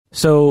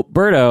So,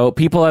 Berto,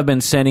 people have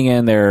been sending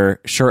in their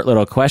short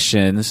little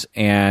questions,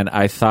 and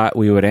I thought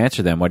we would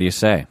answer them. What do you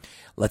say?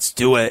 Let's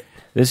do it.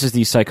 This is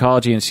the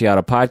Psychology in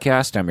Seattle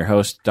podcast. I'm your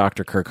host,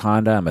 Dr. Kirk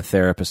Honda. I'm a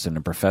therapist and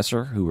a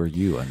professor. Who are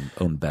you,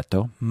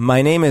 Umberto?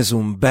 My name is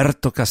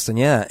Umberto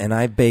Castaneda, and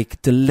I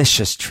bake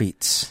delicious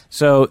treats.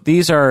 So,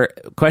 these are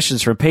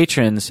questions from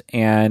patrons,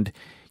 and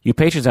you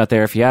patrons out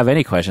there, if you have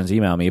any questions,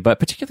 email me, but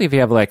particularly if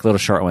you have like little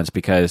short ones,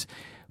 because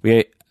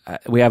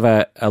we have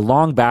a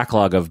long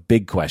backlog of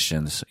big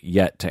questions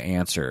yet to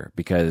answer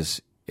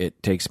because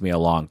it takes me a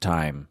long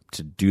time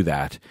to do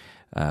that.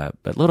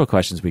 But little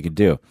questions we could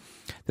do.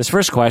 This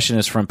first question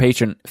is from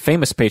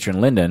famous patron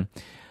Lyndon.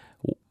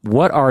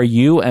 What are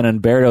you and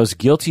Umberto's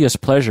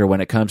guiltiest pleasure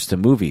when it comes to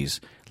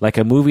movies? Like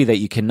a movie that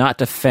you cannot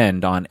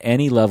defend on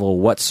any level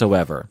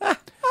whatsoever.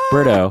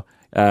 Berto,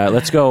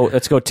 let's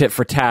go tit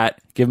for tat.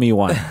 Give me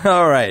one.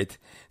 All right.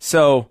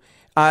 So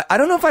I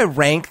don't know if I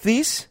rank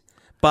these,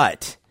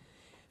 but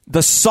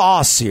the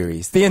Saw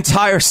series, the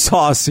entire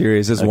Saw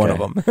series is one of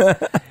them.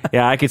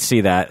 Yeah, I could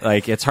see that.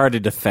 Like, it's hard to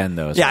defend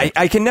those. Yeah,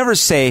 I can never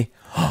say,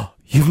 oh,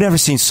 you've never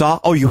seen Saw?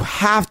 Oh, you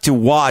have to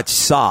watch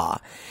Saw.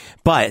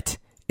 But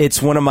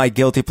it's one of my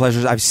guilty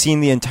pleasures. I've seen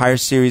the entire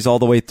series all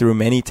the way through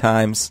many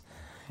times,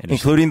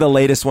 including the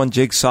latest one,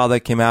 Jigsaw,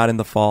 that came out in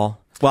the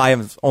fall. Well, I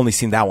have only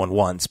seen that one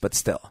once, but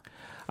still.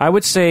 I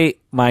would say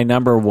my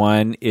number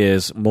one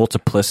is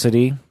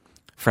Multiplicity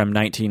from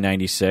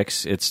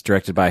 1996. It's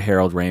directed by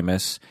Harold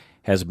Ramis.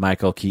 Has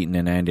Michael Keaton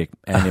and Andy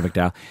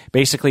McDowell.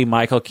 Basically,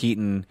 Michael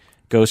Keaton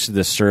goes to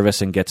the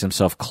service and gets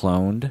himself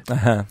cloned.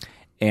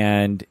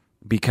 And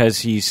because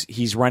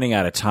he's running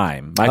out of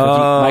time.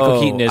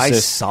 Michael Keaton is I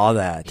saw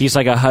that. He's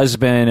like a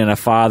husband and a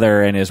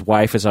father, and his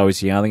wife is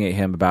always yelling at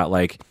him about,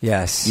 like,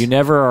 yes, you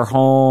never are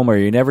home, or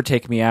you never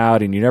take me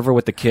out, and you're never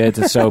with the kids.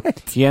 And so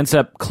he ends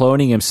up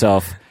cloning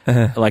himself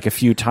like a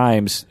few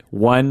times.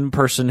 One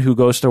person who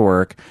goes to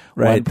work,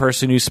 one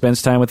person who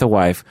spends time with the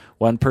wife,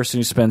 one person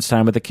who spends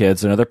time with the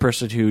kids, another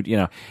person who, you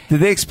know.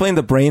 Did they explain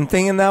the brain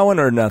thing in that one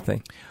or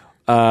nothing?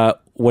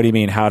 What do you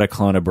mean, how to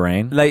clone a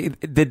brain? Like,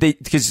 did they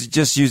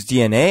just use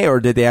DNA, or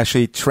did they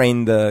actually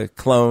train the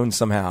clone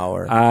somehow?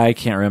 Or I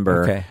can't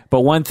remember. Okay.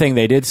 But one thing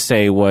they did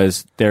say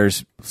was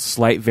there's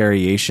slight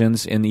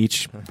variations in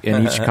each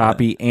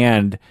copy,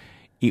 and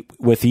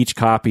with each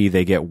copy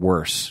they get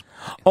worse.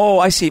 Oh,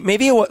 I see.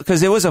 Maybe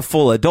because it was a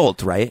full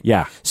adult, right?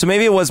 Yeah. So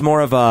maybe it was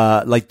more of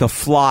a, like, the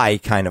Fly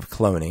kind of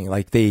cloning,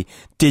 like they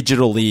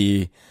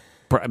digitally.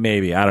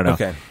 Maybe, I don't know.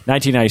 Okay.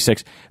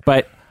 1996.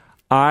 But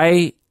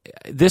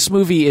this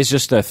movie is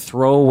just a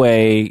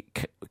throwaway,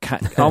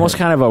 almost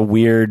kind of a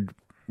weird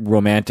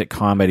romantic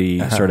comedy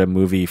sort of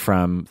movie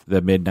from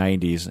the mid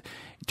 90s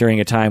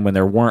during a time when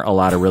there weren't a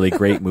lot of really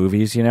great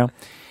movies, you know?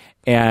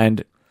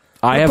 And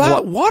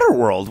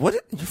Waterworld. What?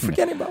 You're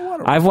forgetting about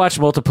Waterworld. I've watched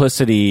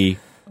Multiplicity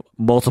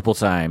multiple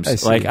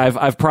times. Like,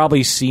 I've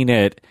probably seen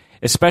it,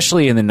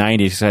 especially in the 90s,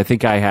 because I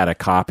think I had a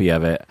copy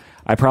of it.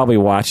 I probably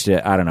watched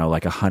it, I don't know,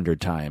 like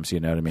 100 times, you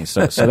know what I mean?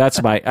 So that's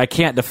I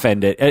can't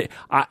defend it.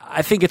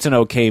 I think it's an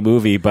okay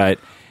movie, but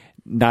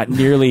not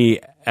nearly,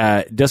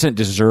 doesn't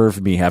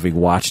deserve me having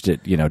watched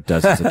it, you know,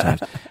 dozens of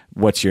times.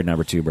 What's your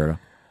number two, Berto?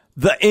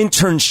 The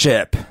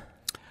Internship.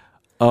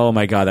 Oh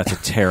my God, that's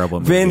a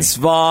terrible movie. Vince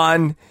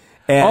Vaughn.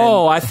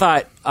 I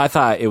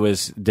thought it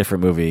was a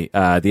different movie,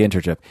 The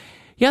Internship.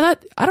 Yeah,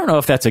 I don't know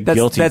if that's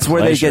guilty That's pleasure.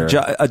 where they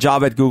get a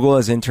job at Google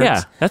as interns?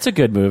 Yeah, that's a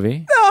good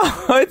movie.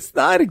 No, it's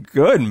not a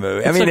good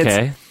movie. I mean,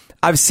 okay.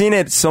 I've seen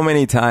it so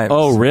many times.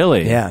 Oh,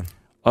 really? Yeah.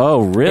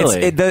 Oh, really?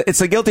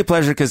 It's a guilty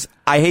pleasure because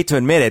I hate to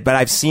admit it, but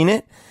I've seen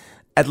it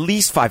at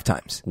least 5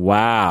 times.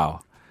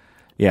 Wow.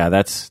 Yeah,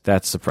 that's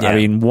surprising. Yeah. I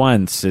mean,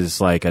 once is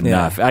like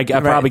enough. Yeah. I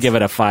probably give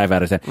it a 5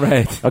 out of 10.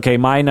 Right. Okay,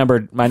 my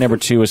number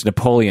 2 is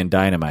Napoleon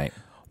Dynamite.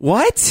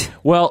 What?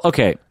 Well,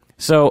 okay.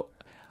 So,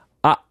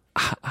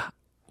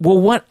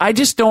 I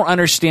just don't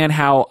understand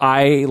how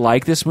I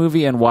like this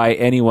movie and why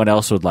anyone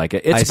else would like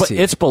it.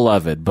 It's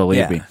beloved,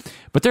 believe me.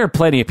 But there are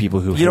plenty of people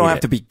who hate it. You don't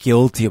have to be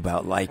guilty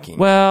about liking it.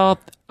 Well,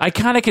 I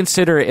kind of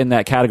consider it in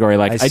that category.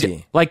 Like,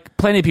 like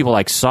plenty of people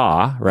like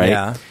Saw, right?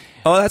 Yeah.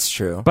 Oh, that's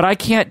true. But I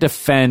can't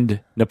defend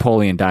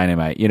Napoleon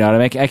Dynamite. You know what I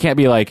mean? I can't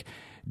be like,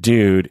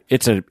 dude,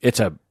 it's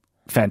a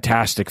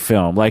fantastic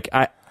film. Like,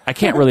 I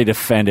can't really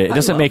defend it. It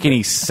doesn't make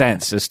any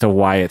sense as to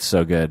why it's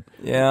so good.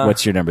 Yeah.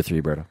 What's your number 3,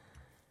 Berto?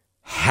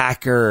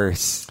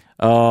 Hackers.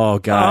 Oh,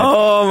 God.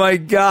 Oh, my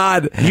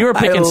God. You were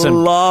picking I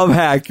love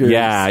Hackers.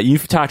 Yeah,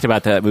 you've talked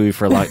about that movie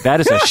for a long. That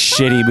is a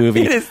shitty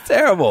movie. It is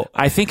terrible.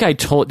 I think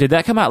did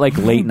that come out like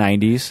late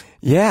 90s?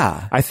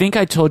 Yeah. I think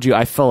I told you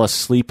I fell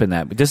asleep in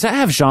that. Does that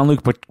have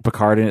Jean-Luc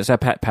Picard in it? Is that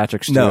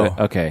Patrick Stewart?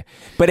 No. Okay.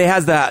 But it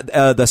has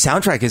the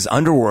soundtrack is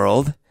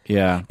Underworld.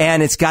 Yeah.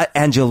 And it's got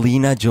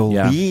Angelina Jolie.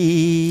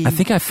 Yeah. I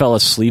think I fell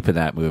asleep in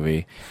that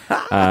movie.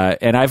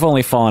 And I've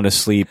only fallen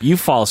asleep. You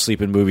fall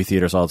asleep in movie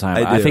theaters all the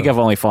time. I think I've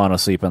only fallen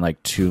asleep in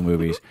like 2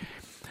 movies.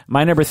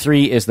 My number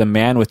 3 is The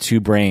Man with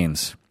Two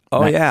Brains.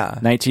 Oh, yeah.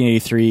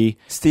 1983.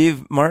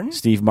 Steve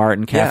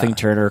Martin. Kathleen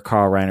Turner,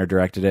 Carl Reiner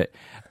directed it.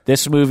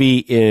 This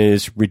movie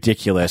is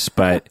ridiculous,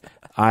 but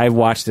I've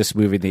watched this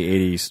movie in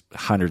the 80s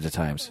hundreds of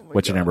times.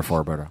 What's your number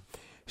 4, Berto?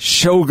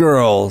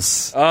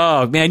 Showgirls.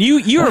 Oh man,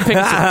 you were picking.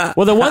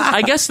 Well, the one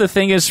I guess the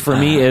thing is for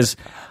me is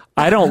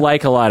I don't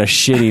like a lot of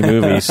shitty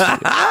movies.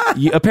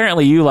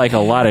 Apparently, you like a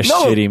lot of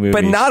shitty movies,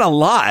 but not a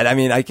lot. I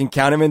mean, I can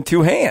count them in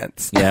 2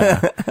 hands.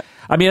 Yeah.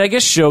 I mean, I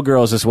guess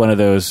Showgirls is one of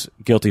those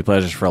guilty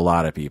pleasures for a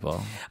lot of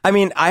people. I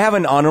mean, I have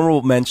an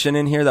honorable mention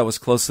in here that was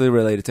closely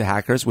related to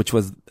hackers, which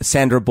was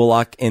Sandra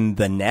Bullock in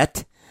The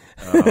Net.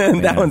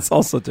 Oh, that one's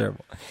also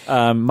terrible.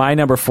 My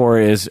number 4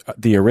 is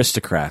The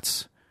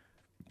Aristocrats.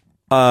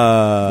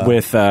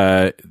 With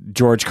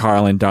George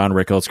Carlin, Don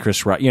Rickles,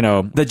 Chris Rock.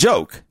 The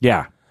Joke.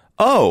 Yeah.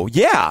 Oh,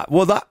 yeah.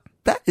 Well, that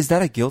is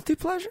that a guilty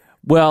pleasure?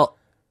 Well,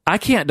 I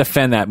can't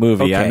defend that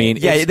movie. Okay. I mean,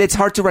 yeah, it's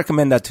hard to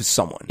recommend that to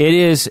someone. It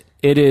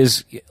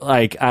is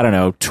like, I don't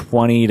know,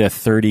 20 to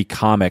 30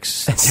 comics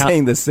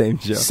saying the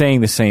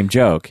same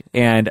joke.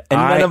 And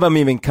none of them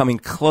even coming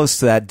close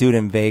to that dude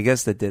in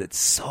Vegas that did it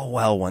so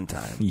well one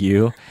time.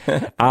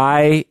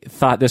 I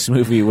thought this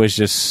movie was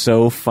just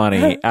so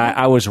funny.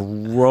 I was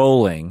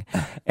rolling,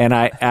 and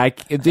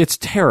it's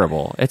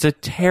terrible. It's a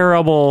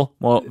terribly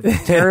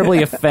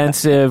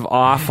offensive,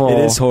 awful.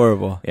 It is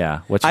horrible.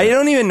 Yeah. I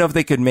don't even know if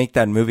they could make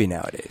that movie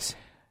nowadays.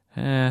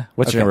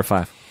 What's your number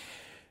 5?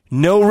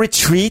 No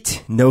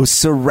Retreat, No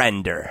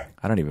Surrender.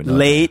 I don't even know.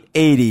 Late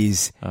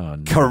 80s. Oh,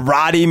 no.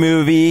 Karate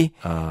movie.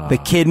 The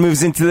kid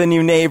moves into the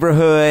new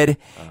neighborhood,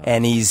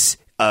 and he's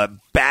a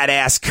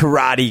badass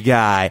karate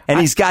guy. And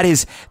he's got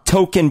his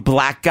token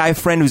black guy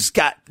friend who's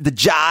got the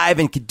jive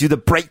and can do the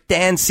break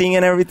dancing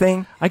and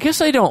everything. I guess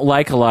I don't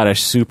like a lot of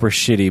super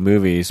shitty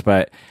movies,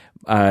 but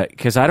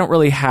because I don't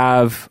really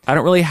have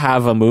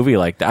a movie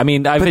like that. I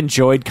mean, I've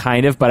enjoyed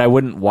kind of, but I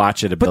wouldn't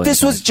watch it a billion But this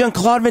times. was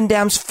Jean-Claude Van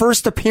Damme's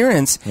first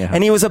appearance,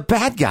 and he was a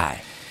bad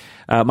guy.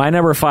 My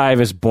number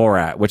 5 is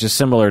Borat, which is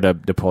similar to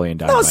Napoleon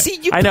Dynamite. No,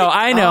 see, I know.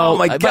 Oh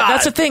my God. But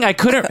that's the thing. I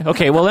couldn't.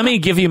 Okay, well, let me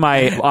give you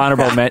my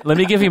honorable. Let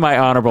me give you my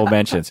honorable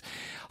mentions.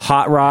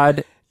 Hot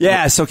Rod.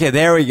 Yes. Okay.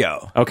 There we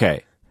go.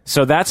 Okay.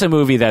 So that's a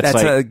movie that's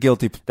like a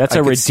guilty. That's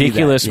a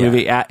ridiculous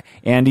movie.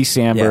 Andy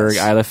Samberg,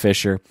 Yes. Isla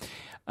Fisher.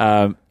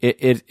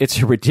 It's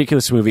a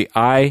ridiculous movie.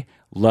 I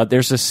love.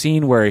 There's a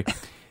scene where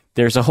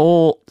there's a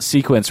whole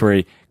sequence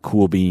where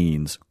cool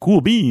beans.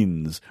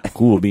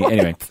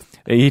 Anyway,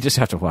 you just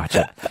have to watch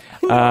it.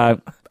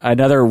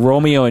 Another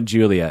Romeo and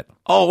Juliet.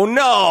 Oh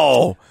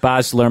no,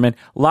 Baz Luhrmann.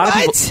 A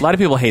lot of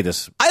people hate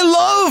this. I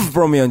love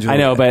Romeo and Juliet.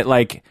 I know, but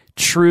like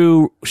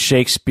true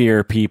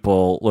Shakespeare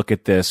people look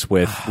at this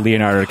with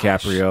Leonardo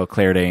DiCaprio,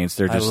 Claire Danes.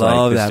 They're just I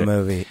love like, that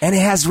movie, and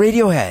it has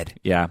Radiohead.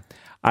 Yeah.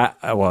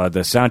 Well,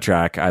 the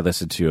soundtrack I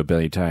listened to a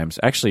billion times.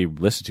 Actually,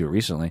 listened to it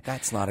recently.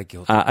 That's not a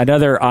guilty.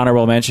 Another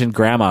honorable mention: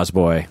 Grandma's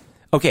Boy.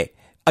 Okay,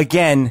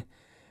 again.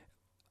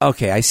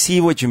 Okay, I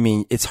see what you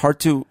mean. It's hard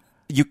to.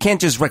 You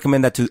can't just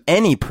recommend that to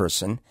any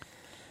person,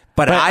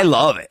 but I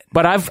love it.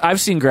 But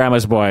I've seen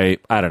Grandma's Boy.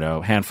 I don't know,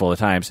 a handful of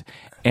times.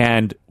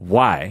 And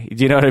why?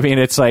 Do you know what I mean?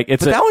 It's like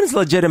that one is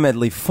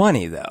legitimately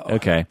funny, though.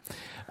 Okay.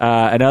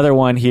 Another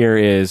one here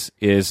is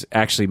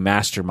actually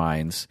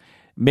Masterminds.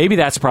 Maybe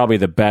that's probably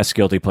the best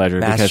guilty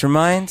pleasure.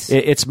 Masterminds?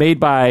 It's made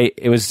by,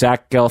 it was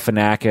Zach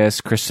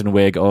Galifianakis, Kristen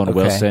Wiig, Owen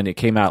Wilson. It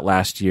came out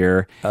last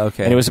year.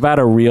 Okay. And it was about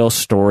a real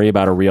story,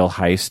 about a real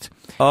heist.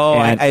 Oh,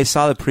 I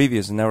saw the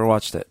previews and never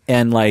watched it.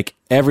 And like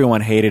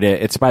everyone hated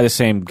it. It's by the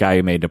same guy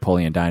who made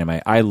Napoleon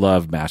Dynamite. I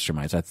love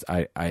Masterminds.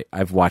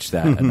 I've watched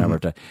that a number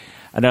of times.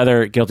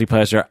 Another guilty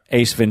pleasure,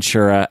 Ace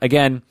Ventura.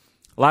 Again,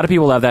 a lot of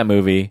people love that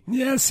movie.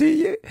 Yeah,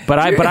 see you. But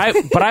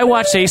I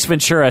watched Ace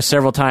Ventura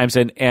several times,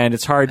 and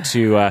it's hard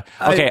to.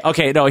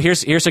 Okay. No,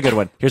 here's a good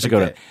one. Here's a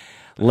good one.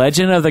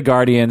 Legend of the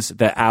Guardians: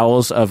 The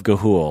Owls of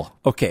Ga'Hoole.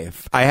 Okay,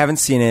 I haven't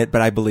seen it,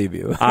 but I believe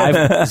you.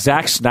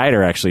 Zack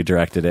Snyder actually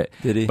directed it.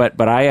 Did he?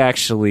 But I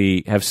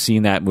actually have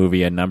seen that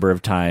movie a number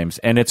of times,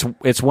 and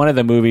it's one of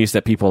the movies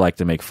that people like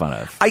to make fun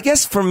of. I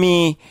guess for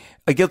me,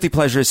 a guilty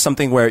pleasure is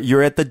something where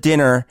you're at the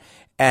dinner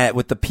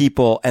with the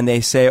people, and they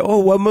say, "Oh,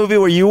 what movie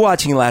were you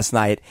watching last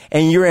night?"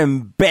 And you're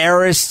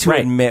embarrassed to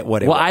admit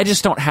what it was. Well, I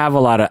just don't have a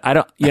lot of.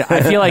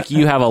 I feel like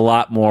you have a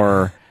lot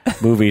more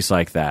movies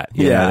like that.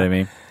 You know what I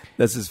mean?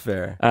 This is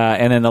fair.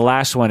 And then the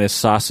last one is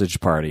Sausage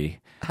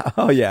Party.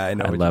 Oh yeah, I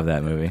know. I love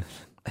that movie.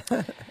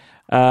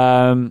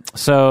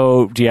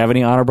 So, do you have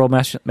any honorable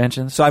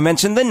mentions? So I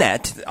mentioned The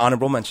Net,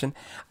 honorable mention.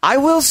 I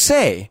will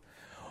say,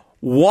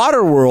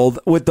 Waterworld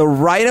with the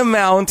right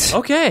amount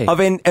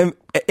of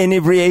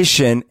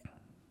inebriation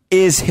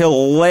is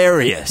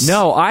hilarious.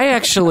 No, I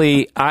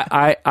actually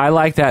I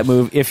like that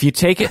movie. If you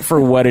take it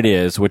for what it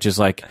is, which is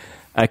like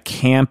a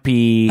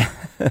campy,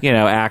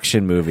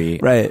 action movie,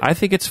 right? I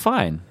think it's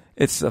fine.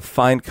 It's a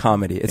fine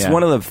comedy. It's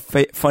one of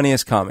the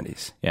funniest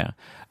comedies. Yeah.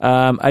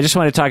 I just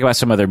want to talk about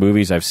some other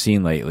movies I've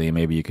seen lately.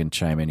 Maybe you can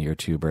chime in here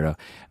too, Berto.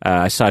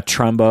 I saw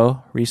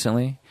Trumbo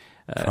recently.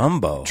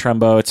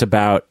 Trumbo. It's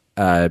about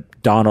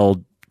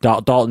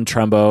Dalton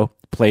Trumbo,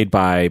 played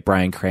by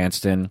Bryan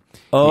Cranston.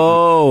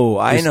 Oh,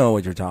 I know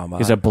what you're talking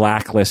about. He's a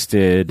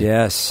blacklisted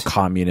yes.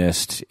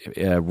 communist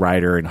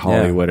writer in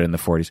Hollywood in the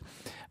 40s.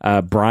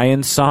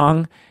 Brian's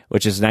Song,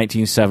 which is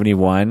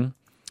 1971.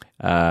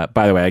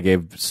 By the way, I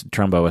gave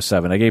Trumbo a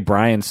 7. I gave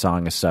Brian's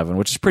Song a 7,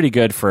 which is pretty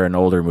good for an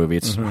older movie.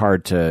 It's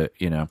hard to,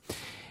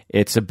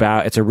 it's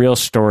a real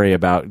story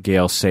about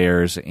Gale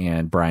Sayers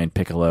and Brian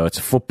Piccolo. It's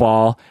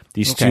football.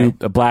 These two,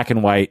 a black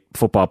and white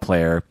football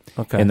player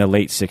in the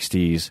late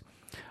 60s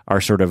are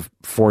sort of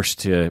forced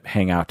to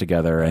hang out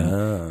together,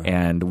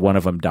 and one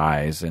of them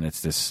dies, and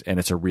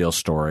it's a real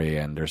story,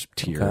 and there's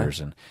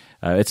tears, and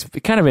it's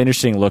kind of an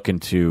interesting look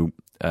into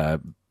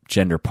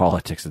gender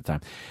politics at the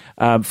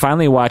time.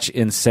 Finally, watch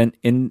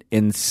Incendies,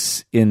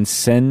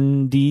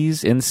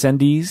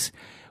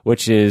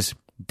 which is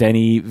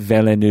Denis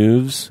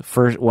Villeneuve's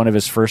one of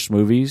his first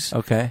movies.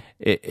 Okay,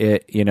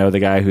 the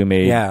guy who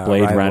made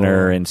Blade Arrival.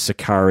 Runner and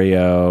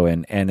Sicario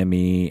and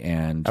Enemy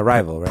and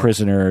Arrival, right?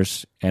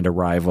 Prisoners and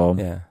Arrival.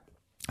 Yeah,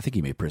 I think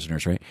he made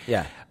Prisoners, right?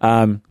 Yeah.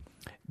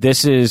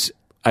 This is,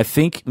 I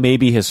think,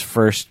 maybe his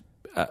first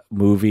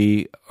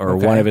movie or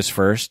one of his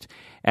first.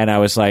 And I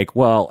was like,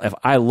 well, if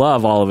I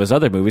love all of his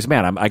other movies,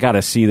 man, I got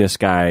to see this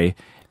guy,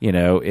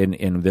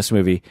 in this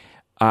movie.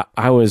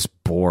 I was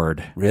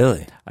bored.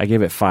 Really? I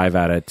gave it 5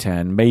 out of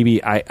 10.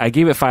 Maybe I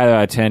gave it 5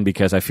 out of 10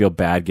 because I feel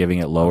bad giving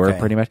it lower,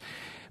 pretty much.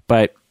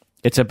 But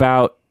it's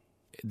about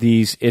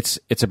these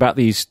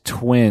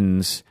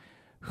twins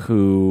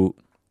who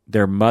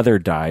their mother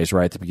dies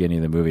right at the beginning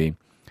of the movie.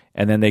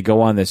 And then they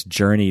go on this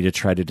journey to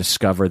try to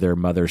discover their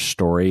mother's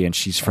story. And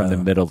she's from the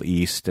Middle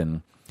East,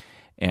 and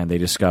they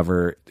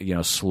discover,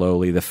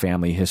 slowly the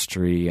family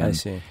history. And, I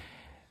see.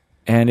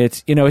 And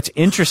it's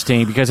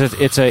interesting because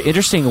it's an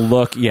interesting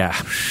look. Yeah.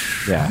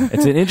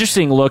 It's an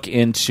interesting look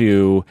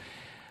into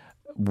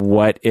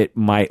what it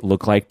might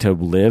look like to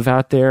live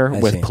out there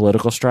with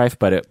political strife.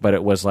 But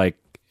it was like,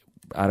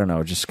 I don't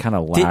know, just kind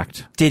of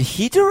lacked. Did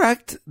he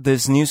direct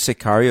this new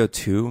Sicario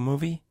 2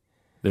 movie?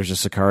 There's a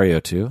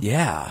Sicario 2?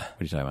 Yeah. What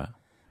are you talking about?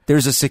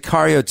 There's a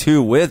Sicario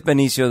 2 with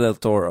Benicio del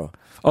Toro.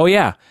 Oh,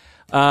 yeah.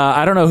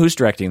 I don't know who's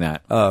directing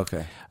that. Oh,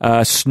 okay.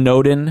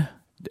 Snowden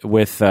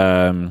with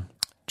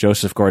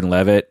Joseph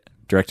Gordon-Levitt,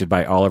 directed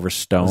by Oliver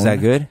Stone. Was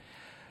that good?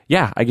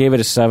 Yeah, I gave it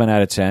a 7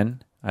 out of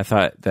 10. I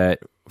thought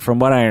that, from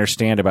what I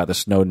understand about the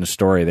Snowden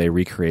story, they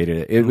recreated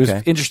it. It was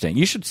interesting.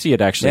 You should see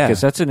it, actually,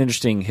 because that's an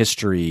interesting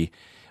history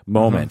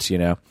moment,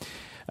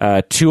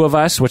 Two of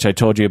Us, which I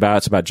told you about.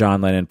 It's about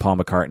John Lennon, Paul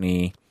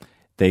McCartney.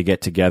 They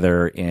get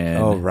together in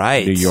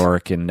New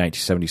York in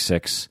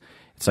 1976.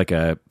 It's like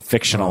a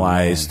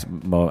fictionalized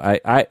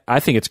I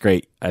think it's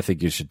great. I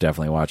think you should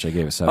definitely watch it. I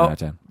gave it 7 out of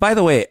 10. By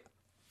the way,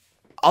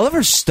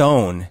 Oliver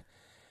Stone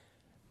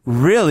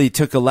really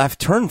took a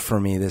left turn for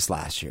me this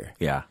last year.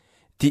 Yeah.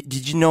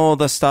 Did you know all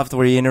the stuff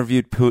where he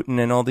interviewed Putin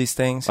and all these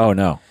things? Oh,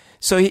 no.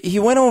 So he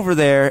went over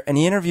there and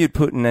he interviewed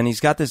Putin, and he's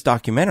got this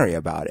documentary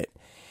about it.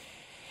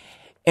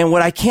 And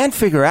what I can't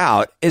figure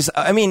out is,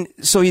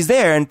 so he's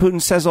there and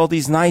Putin says all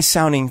these nice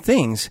sounding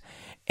things.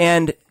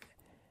 And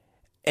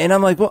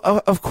I'm like, well,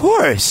 of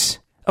course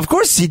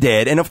he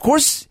did. And of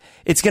course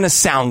it's going to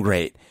sound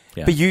great,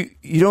 but you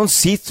don't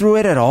see through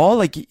it at all.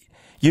 Like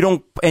you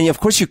don't, and of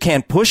course you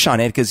can't push on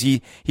it because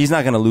he's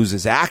not going to lose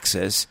his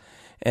axis,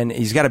 and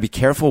he's got to be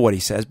careful what he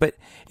says, but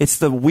it's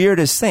the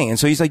weirdest thing. And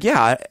so he's like,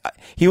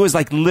 he was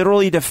like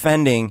literally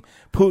defending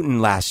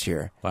Putin last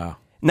year. Wow.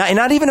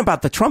 Not even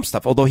about the Trump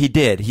stuff, although he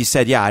did. He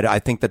said, I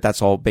think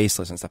that's all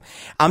baseless and stuff.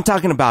 I'm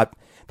talking about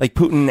like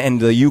Putin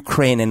and the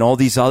Ukraine and all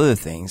these other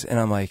things. And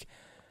I'm like,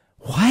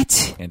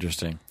 what?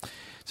 Interesting.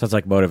 Sounds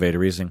like motivated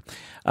reasoning.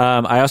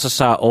 I also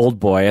saw Old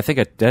Boy. I think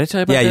did I tell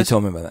you about this? Yeah, you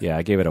told me about that. Yeah,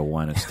 I gave it a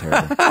 1. It's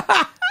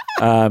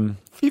terrible.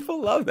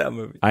 People love that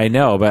movie. I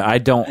know, but I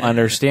don't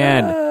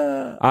understand.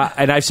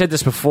 And I've said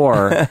this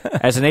before.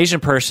 As an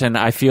Asian person,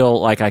 I feel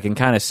like I can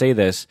kind of say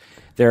this.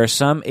 There are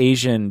some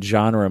Asian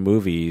genre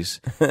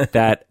movies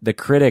that the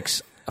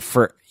critics,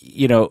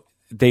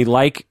 they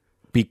like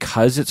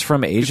because it's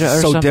from Asia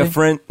or so something.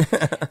 Different.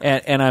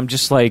 and I'm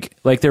just like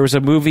there was a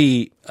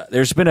movie.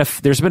 There's been a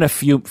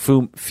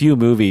few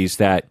movies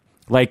that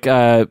like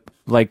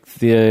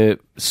the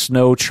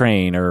Snow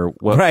Train or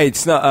what? Right.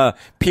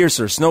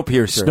 Snowpiercer.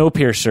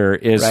 Snowpiercer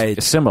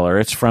is similar.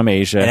 It's from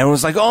Asia. And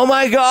everyone's like, oh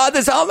my God,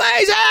 this is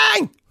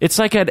amazing. It's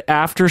like an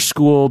after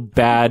school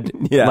bad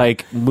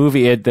like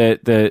movie.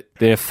 The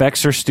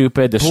effects are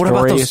stupid. What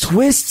about those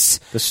twists?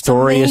 The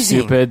story is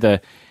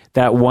stupid.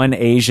 That one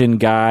Asian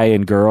guy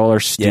and girl are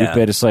stupid.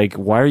 Yeah. It's like,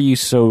 why are you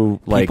so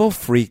like? People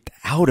freaked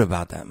out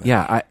about that movie.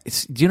 Yeah.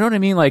 Do you know what I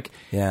mean? Like,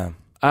 yeah.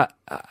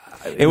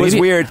 It was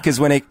weird because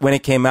when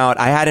it came out,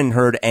 I hadn't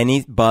heard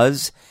any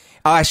buzz.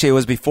 Oh, actually, it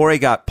was before it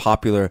got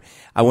popular.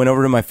 I went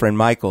over to my friend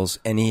Michael's,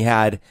 and he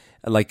had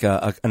like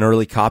an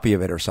early copy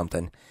of it or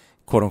something,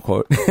 quote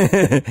unquote.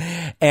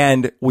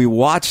 And we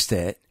watched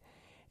it,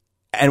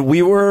 and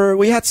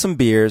we had some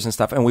beers and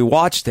stuff, and we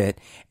watched it,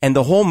 and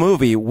the whole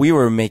movie we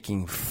were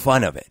making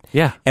fun of it.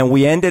 Yeah. And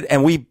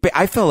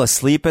I fell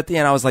asleep at the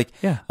end. I was like,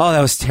 oh,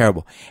 that was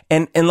terrible.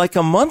 And like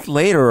a month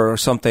later or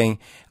something,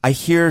 I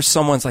hear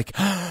someone's like,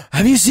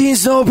 have you seen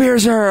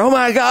Snowpiercer? Oh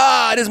my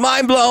God, it's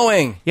mind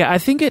blowing. Yeah, I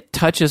think it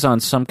touches on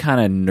some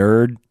kind of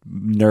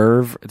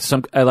nerve.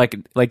 Some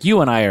like you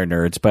and I are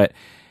nerds, but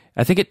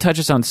I think it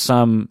touches on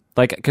some,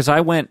 like, because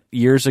I went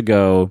years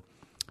ago,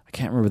 I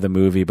can't remember the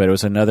movie, but it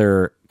was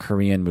another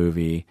Korean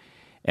movie,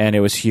 and it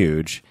was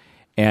huge.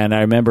 And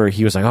I remember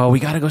he was like, "Oh, we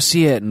got to go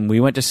see it," and we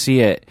went to see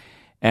it.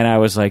 And I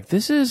was like,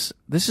 "This is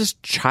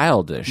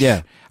childish."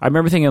 Yeah. I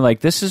remember thinking like,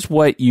 "This is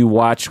what you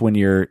watch when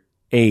you're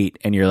 8,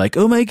 and you're like,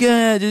 oh my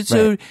god, it's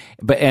so."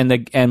 But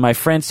and my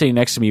friend sitting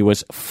next to me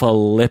was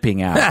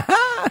flipping out,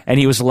 and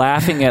he was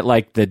laughing at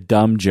like the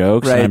dumb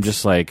jokes, and I'm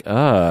just like,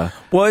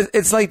 Well,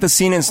 it's like the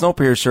scene in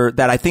Snowpiercer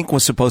that I think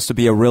was supposed to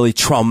be a really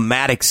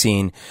traumatic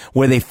scene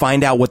where they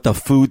find out what the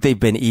food they've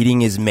been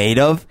eating is made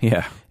of.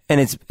 Yeah. And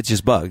it's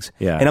just bugs.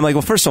 Yeah. And I'm like,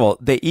 well, first of all,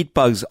 they eat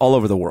bugs all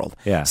over the world.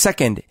 Yeah.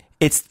 Second,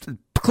 it's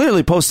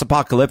clearly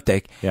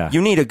post-apocalyptic. Yeah.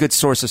 You need a good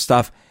source of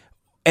stuff.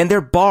 And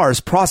they're bars,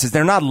 processed.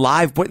 They're not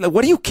live.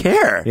 What do you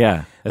care?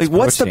 Yeah. Like,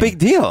 what's the big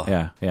deal?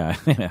 Yeah.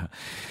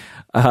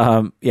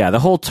 The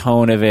whole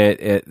tone of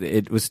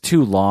it was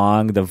too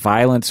long. The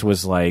violence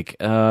was like,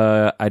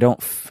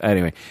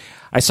 anyway.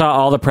 I saw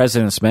All the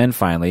President's Men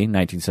finally,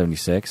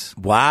 1976.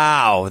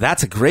 Wow,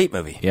 that's a great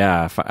movie.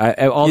 Yeah.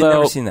 Although, you've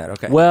never seen that,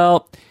 okay.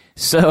 Well,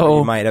 so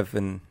you might have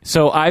been.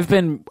 So I've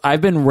been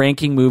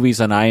ranking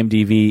movies on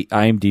IMDb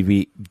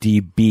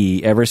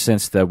ever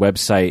since the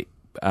website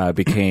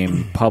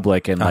became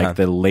public in like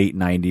the late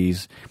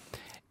 90s,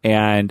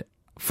 and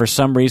for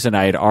some reason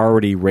I had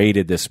already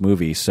rated this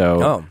movie.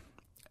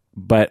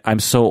 But I'm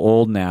so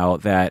old now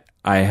that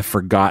I have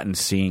forgotten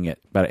seeing it.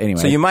 But anyway,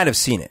 so you might have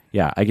seen it.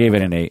 Yeah, I gave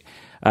it an 8.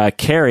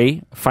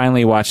 Carrie,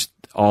 finally watched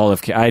all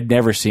of. I'd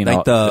never seen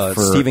like the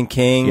Stephen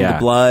King, The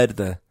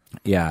Blood.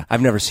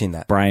 I've never seen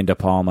that. Brian De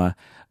Palma.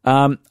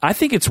 I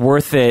think it's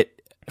worth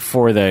it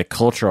for the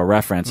cultural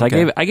reference.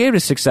 Okay. I gave it a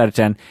 6 out of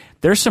 10.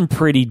 There's some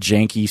pretty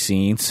janky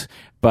scenes,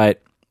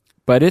 but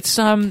it's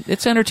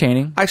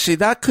entertaining. Actually,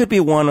 that could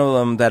be one of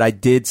them that I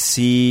did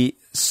see,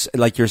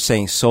 like you're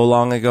saying, so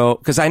long ago.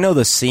 Because I know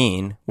the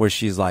scene where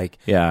she's like,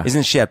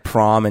 isn't she at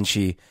prom and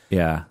she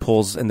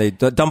pulls and they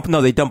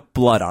dump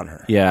blood on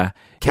her. Yeah.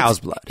 Cow's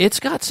blood. It's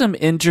got some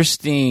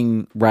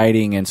interesting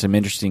writing and some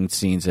interesting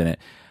scenes in it.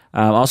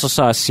 Also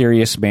saw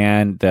Serious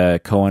Man,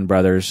 the Coen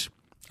brothers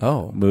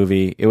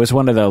movie. It was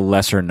one of the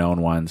lesser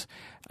known ones.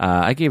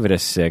 I gave it a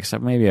 6.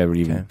 Maybe I would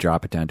even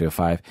drop it down to a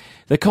 5.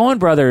 The Coen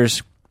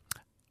brothers,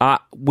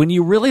 when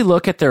you really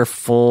look at their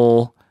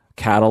full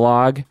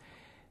catalog,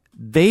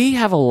 they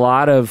have a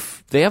lot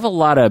of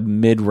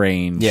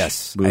mid-range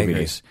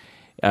movies.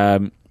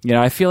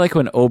 I feel like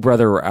when Oh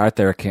Brother Out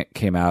There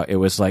came out, it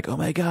was like, oh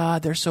my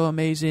god, they're so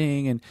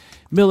amazing, and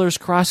Miller's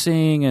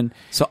Crossing, and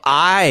so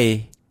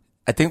I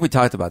think we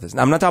talked about this.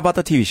 I'm not talking about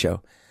the TV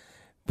show,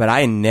 but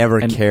I never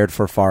cared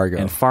for Fargo.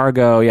 And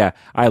Fargo,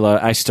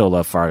 I still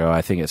love Fargo.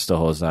 I think it still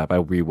holds up. I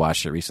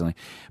rewatched it recently.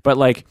 But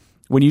like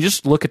when you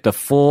just look at the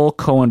full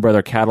Coen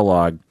brother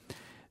catalog,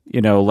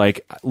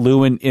 like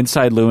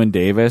Inside Llewyn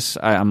Davis,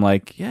 I'm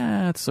like,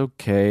 yeah, it's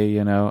okay.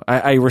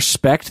 I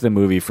respect the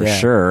movie for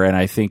sure, and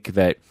I think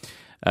that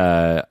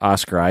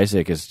Oscar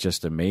Isaac is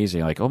just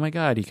amazing. Like, oh my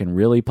god, he can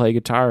really play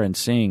guitar and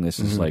sing. This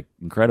is like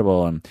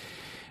incredible.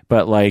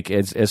 But like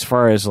as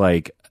far as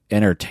like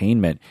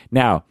entertainment,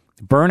 now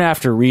Burn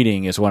After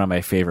Reading is one of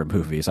my favorite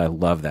movies. I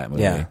love that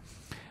movie. Yeah.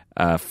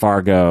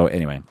 Fargo.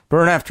 Anyway,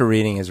 Burn After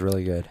Reading is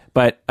really good.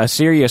 But A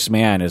Serious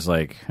Man is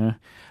like,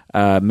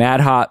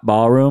 Mad Hot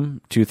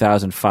Ballroom,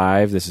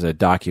 2005. This is a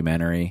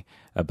documentary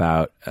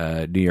about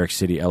New York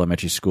City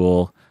elementary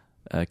school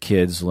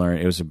kids learn.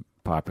 It was a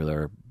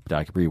popular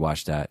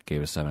rewatched that,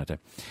 gave it a 7 out of 10.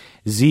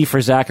 Z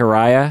for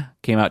Zachariah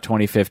came out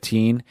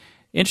 2015.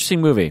 Interesting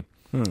movie.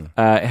 It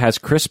has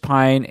Chris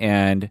Pine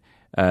and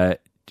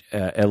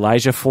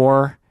Elijah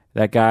Four,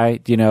 that guy.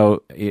 Do you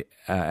know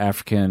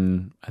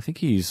African? I think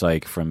he's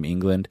like from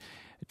England.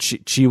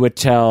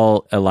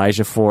 Chiwetel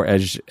Elijah Four.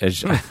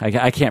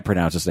 I can't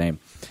pronounce his name.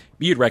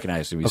 You'd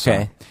recognize him.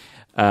 Okay.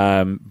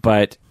 And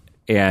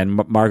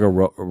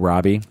Margot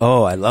Robbie.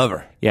 Oh, I love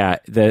her. Yeah,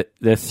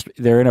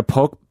 they're in a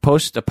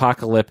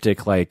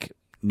post-apocalyptic like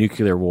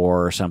nuclear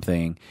war or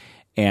something,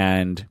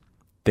 and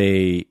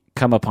they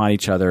come upon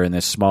each other in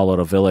this small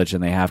little village,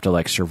 and they have to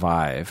like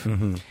survive.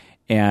 Mm-hmm.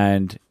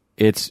 And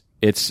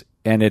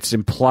it's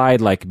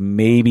implied like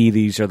maybe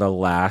these are the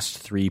last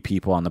 3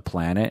 people on the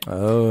planet.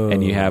 Oh,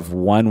 and you have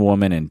 1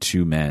 woman and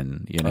 2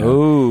 men.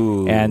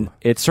 Oh, and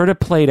it sort of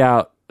played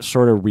out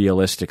sort of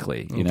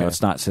realistically.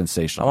 It's not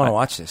sensational. I want to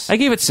watch this. I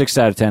gave it 6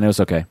 out of 10. It was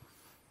okay.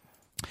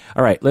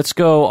 All right, let's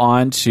go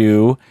on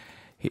to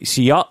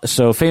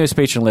so famous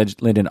patron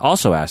Lyndon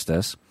also asked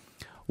us,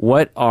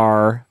 what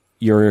are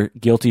your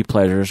guilty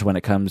pleasures when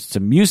it comes to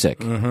music?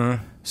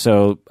 Mm-hmm.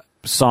 So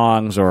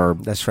songs or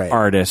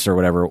artists or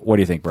whatever. What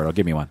do you think, Berto?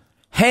 Give me one.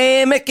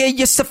 Hey Mickey,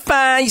 you're so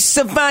fine,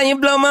 you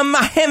blow my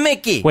mind. Hey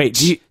Mickey. Wait,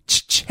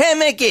 hey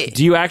Mickey.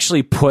 Do you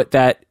actually put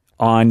that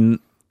on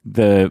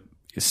the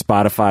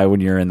Spotify when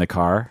you're in the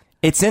car?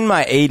 It's in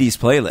my 80s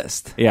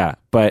playlist. Yeah,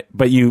 but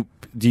you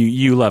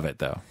love it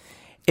though?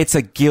 It's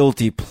a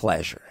guilty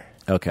pleasure.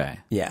 Okay.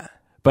 Yeah.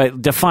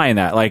 But define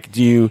that. Like,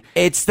 do you...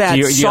 It's that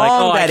you're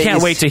song like, that I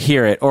can't wait to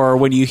hear it. Or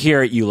when you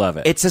hear it, you love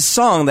it. It's a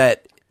song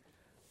that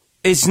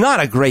is not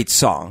a great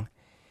song.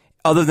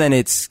 other than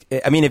it's,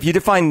 I mean, if you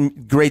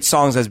define great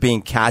songs as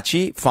being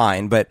catchy,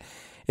 fine, but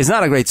it's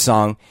not a great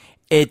song.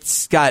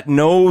 It's got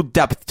no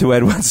depth to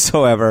it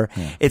whatsoever.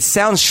 Yeah. It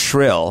sounds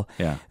shrill.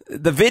 Yeah.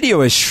 The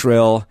video is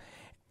shrill.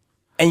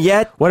 And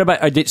yet, what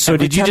about, did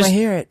you just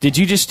hear it, did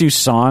you just do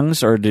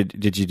songs or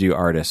did you do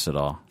artists at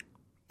all?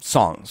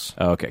 Songs.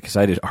 Oh, okay. Cause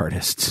I did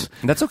artists.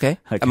 That's okay.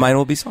 Mine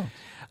will be songs.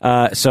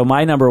 So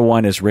my number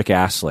one is Rick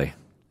Astley.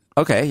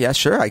 Okay, yeah,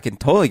 sure. I can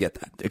totally get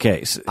that.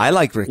 Okay. So I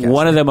like Rick Astley.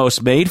 One of the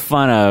most made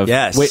fun of,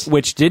 yes,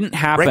 which didn't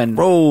happen.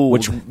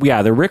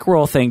 The Rick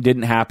Roll thing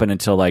didn't happen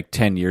until like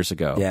 10 years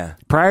ago. Yeah.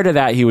 Prior to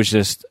that, he was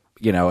just,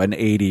 an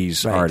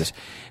 80s artist.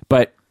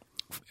 But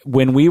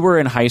when we were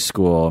in high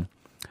school,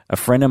 a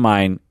friend of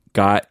mine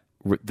got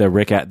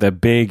the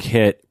big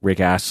hit Rick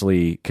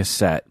Astley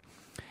cassette.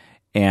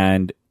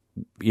 And,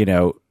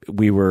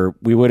 we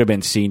would have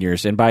been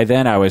seniors. And by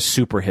then I was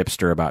super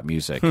hipster about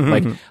music.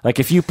 like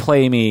if you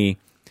play me,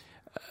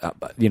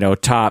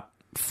 top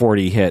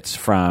 40 hits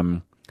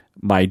from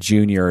my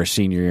junior or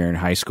senior year in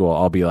high school,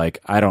 I'll be like,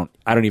 I don't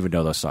even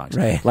know those songs.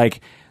 Right.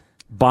 Like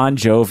Bon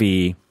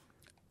Jovi,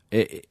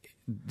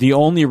 the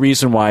only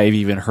reason why I've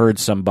even heard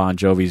some Bon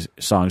Jovi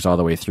songs all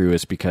the way through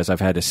is because I've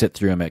had to sit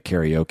through them at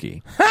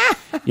karaoke.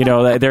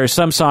 There are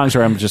some songs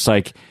where I'm just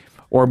like,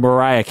 or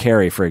Mariah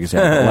Carey, for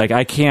example. Like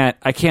I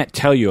can't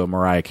tell you a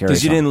Mariah Carey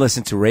because you song. didn't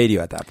listen to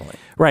radio at that point,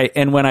 right?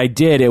 And when I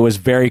did, it was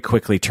very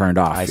quickly turned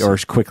off or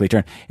quickly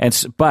turned.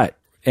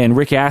 And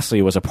Rick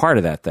Astley was a part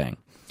of that thing.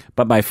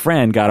 But my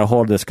friend got a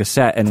hold of this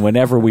cassette, and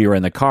whenever we were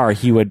in the car,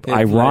 he would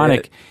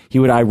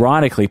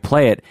ironically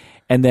play it,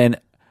 and then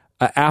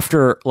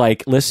after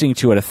like listening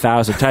to it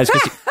 1,000 times.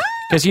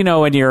 Because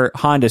in your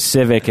Honda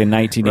Civic in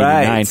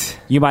 1989, right,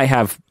 you might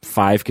have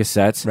 5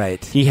 cassettes.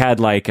 Right. He had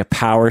like a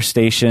Power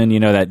Station,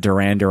 that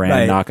Duran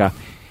Duran knockoff,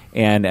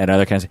 and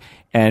other kinds.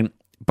 And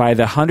by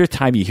the 100th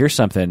time you hear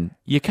something,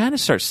 you kind of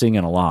start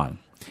singing along.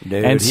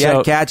 Dude, and he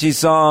had catchy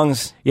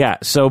songs. Yeah.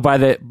 So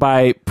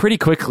by pretty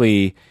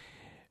quickly,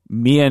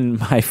 me and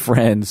my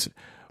friends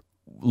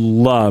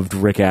loved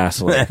Rick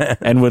Astley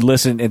and would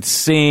listen and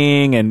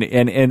sing and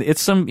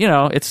it's some,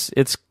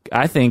 it's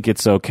I think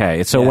it's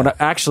okay. So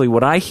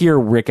when I hear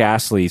Rick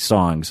Astley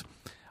songs,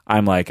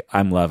 I'm like,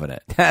 I'm loving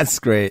it. That's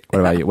great. What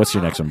about you? What's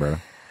your next one, bro?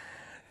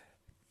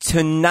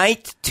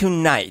 Tonight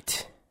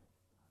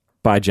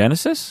by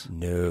Genesis?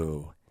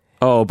 No.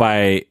 Oh,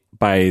 by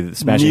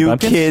Smashing New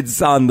Pumpkins?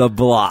 Kids on the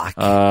Block.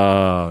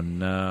 Oh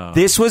no.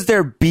 This was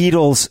their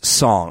Beatles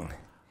song.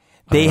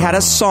 They had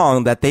a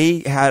song that they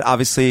had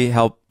obviously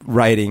helped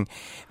writing,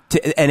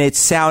 and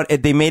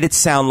they made it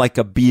sound like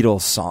a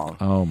Beatles song.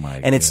 Oh my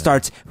god. And it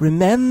starts,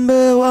 remember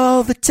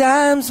all the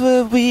times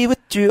where we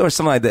withdrew, or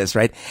something like this,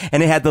 right?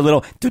 And it had the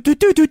little do do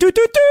do do do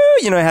do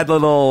do, it had the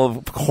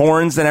little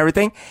horns and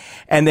everything.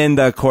 And then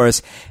the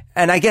chorus,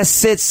 and I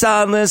guess it's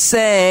all the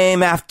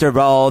same after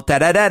all. Da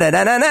da da da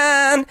da da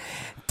da.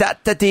 Da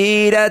da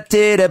dee da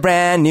dee da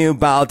brand new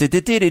ball. Da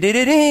da dee dee dee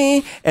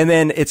dee. And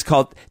then it's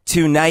called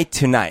Tonight.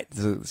 So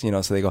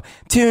they go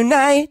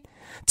Tonight.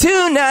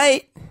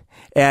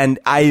 And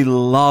I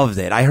loved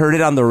it. I heard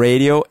it on the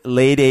radio,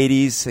 late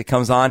 80s. It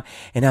comes on,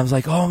 and I was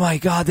like, oh my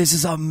God, this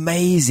is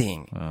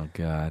amazing. Oh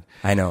God.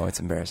 I know, it's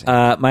embarrassing.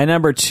 My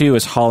number 2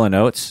 is Hall &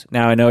 Oates.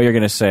 Now, I know you're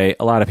going to say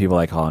a lot of people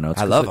like Hall &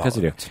 Oates. I love Hall &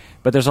 Oates.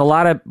 But there's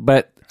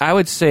but I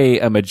would say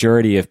a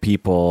majority of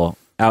people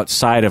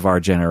outside of our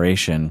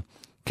generation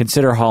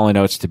consider Hall &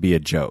 Oates to be a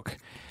joke.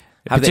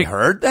 Have they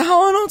heard the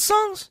Hall & Oates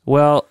songs?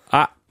 Well,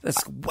 I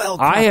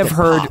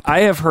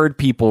have heard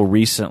people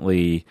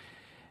recently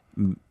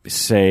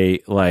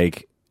say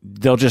like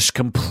they'll just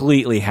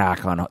completely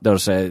hack on. They'll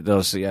say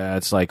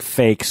it's like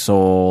Fake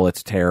Soul.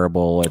 It's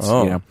terrible. It's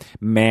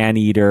Man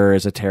Eater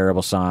is a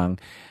terrible song.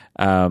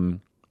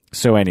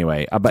 So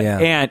anyway,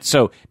 and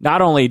so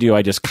not only do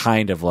I just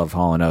kind of love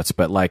Hall & Oates,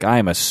 but like I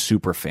am a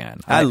super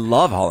fan. I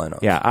love Hall & Oates.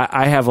 Yeah,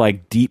 I have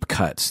like deep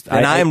cuts,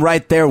 and I am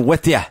right there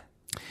with you.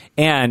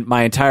 And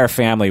my entire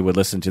family would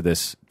listen to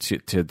this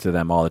to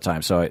them all the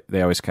time. So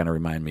they always kind of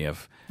remind me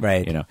of,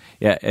 right.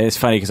 Yeah, it's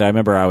funny because I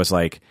remember I was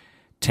like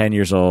 10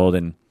 years old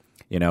and,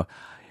 and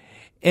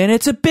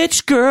it's a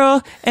bitch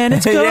girl and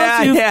it's going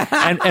to.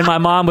 Yeah. And my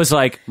mom was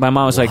like,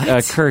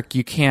 Kirk,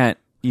 you can't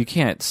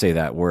say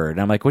that word.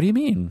 And I'm like, what do you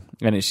mean?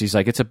 And she's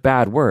like, it's a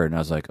bad word. And I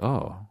was like,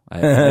 oh,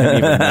 I didn't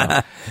even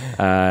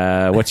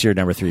know. What's your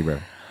number 3, bro?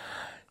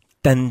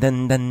 Dun,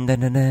 dun, dun, dun,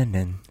 dun, dun,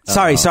 dun.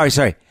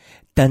 Sorry.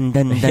 Dun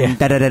dun dun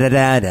da da da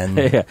da dun.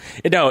 Yeah.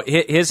 No,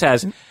 his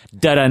has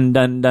da dun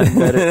dun dun.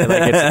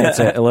 Like it's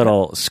a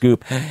little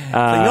scoop.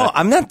 No,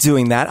 I'm not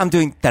doing that. I'm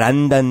doing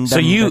dun dun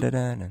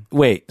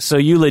dun. So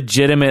you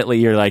legitimately,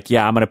 you're like,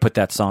 yeah, I'm going to put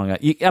that song on.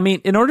 I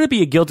mean, in order to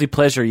be a guilty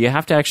pleasure, you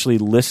have to actually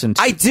listen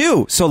to. I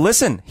do. So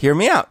listen, hear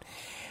me out.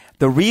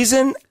 The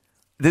reason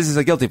this is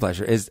a guilty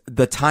pleasure is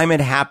the time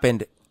it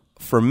happened.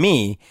 For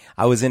me,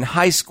 I was in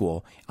high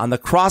school on the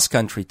cross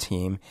country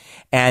team,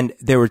 and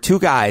there were 2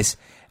 guys.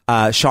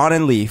 Sean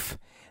and Leaf,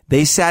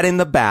 they sat in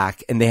the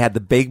back and they had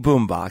the big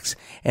boombox.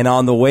 And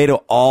on the way to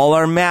all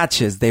our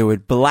matches, they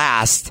would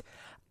blast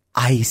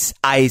Ice,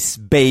 Ice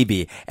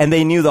Baby. And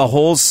they knew the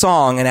whole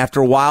song. And after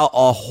a while,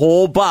 a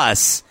whole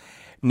bus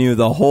knew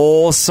the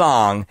whole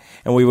song.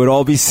 And we would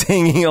all be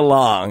singing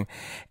along.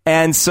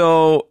 And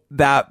so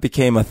that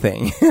became a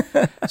thing.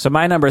 So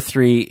my number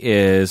 3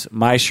 is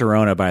My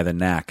Sharona by The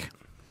Knack.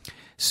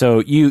 So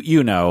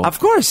you know. Of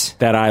course.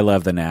 That I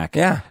love The Knack.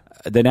 Yeah.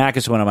 The Knack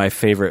is one of my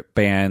favorite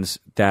bands.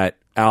 That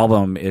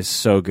album is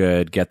so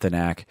good. Get the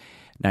Knack.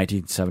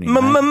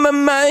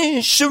 1979. My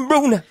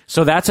Sharona.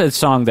 So that's a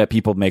song that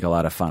people make a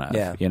lot of fun of.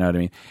 Yeah. You know what I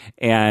mean?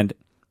 And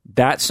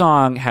that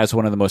song has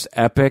one of the most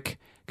epic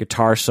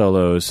guitar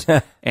solos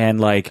and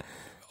like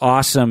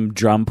awesome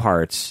drum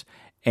parts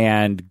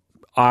and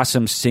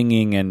awesome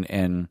singing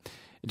and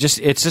just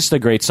it's just a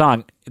great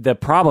song. The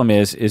problem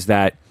is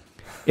that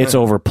it's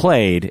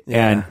overplayed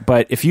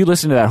but if you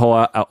listen to that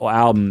whole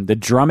album, the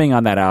drumming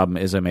on that album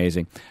is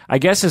amazing. I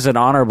guess as an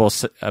honorable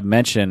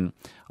mention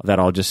that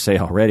I'll just say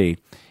already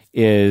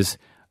is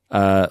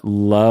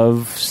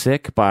Love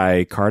Sick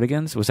by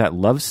Cardigans. Was that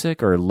Love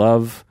Sick or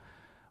Love?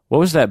 What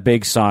was that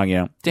big song?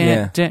 You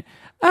know,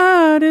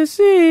 I just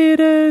see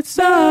that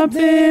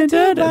something.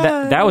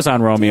 That was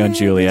on Romeo and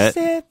Juliet.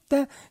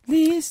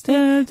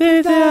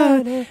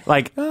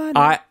 Like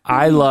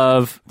I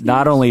love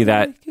not only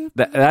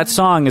that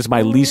song is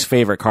my least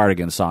favorite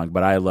Cardigans song,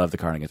 but I love the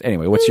Cardigans.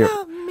 Anyway, what's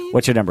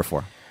your number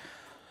 4?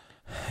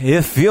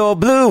 If you're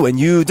blue and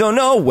you don't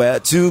know where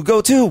to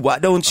go to, why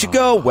don't you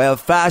go where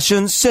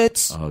fashion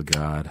sits? Oh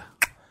God.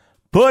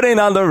 Putting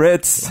on the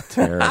Ritz.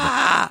 Terrible.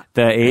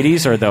 The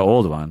 80s or the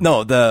old one?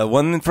 No, the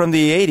one from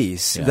the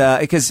 80s. Yeah.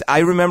 Because I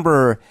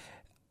remember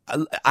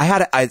I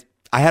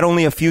had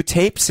only a few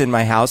tapes in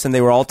my house, and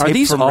they were all taped Are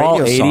these from all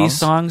radio 80s songs.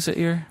 songs that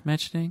you're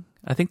mentioning?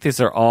 I think these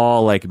are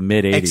all like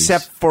mid 80s.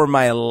 Except for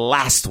my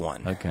last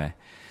one. Okay.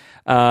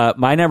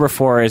 My number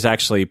 4 is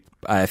actually,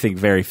 I think,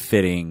 very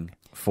fitting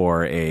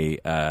for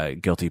a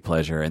guilty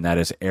pleasure, and that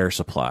is Air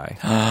Supply.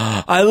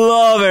 I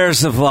love Air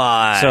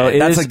Supply. So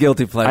that's a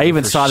guilty pleasure. I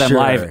even saw them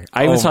live.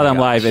 I even saw them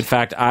gosh. live. In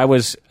fact, I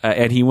was,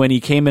 and when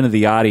he came into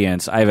the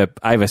audience, I have a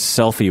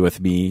selfie with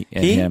me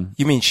and him.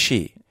 You mean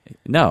she?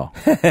 No.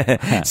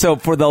 So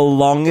for the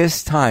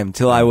longest time,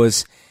 till I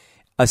was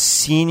a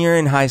senior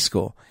in high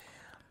school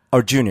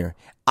or junior,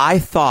 I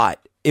thought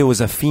it was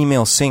a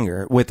female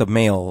singer with a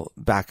male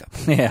backup.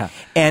 Yeah.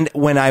 And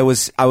when I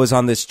was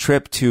on this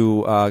trip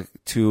to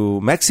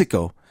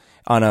Mexico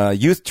on a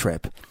youth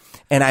trip,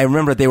 and I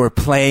remember they were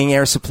playing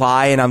Air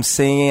Supply, and I'm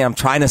singing. I'm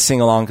trying to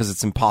sing along because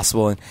it's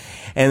impossible, and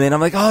then I'm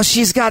like, oh,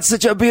 she's got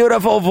such a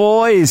beautiful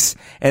voice,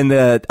 and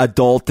the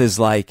adult is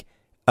like,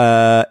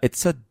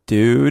 it's a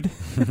dude.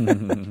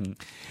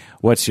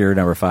 What's your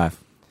number 5?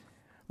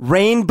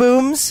 Rain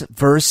Booms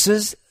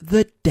versus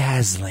the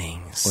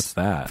Dazzlings. What's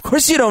that? Of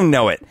course you don't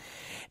know it.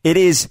 It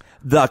is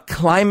the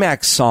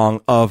climax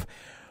song of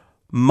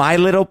My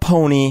Little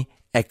Pony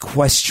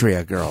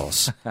Equestria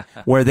Girls,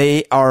 where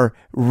they are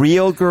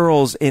real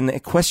girls in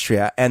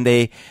Equestria, and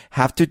they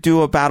have to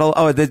do a battle.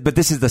 But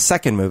this is the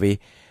second movie,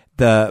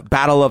 the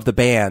Battle of the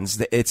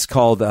Bands. It's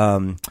called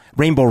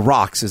Rainbow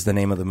Rocks is the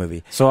name of the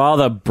movie. So all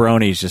the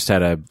bronies just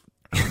had a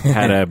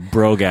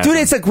brogasm. Dude,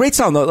 it's a great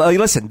song though. Like,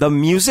 listen, the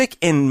music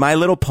in My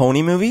Little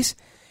Pony movies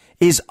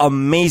is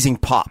amazing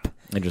pop.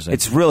 Interesting.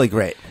 It's really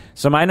great.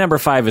 So my number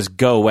 5 is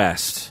Go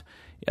West.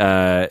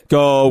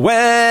 Go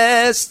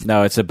West.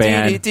 No, it's a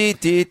band.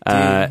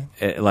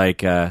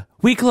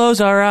 We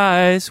close our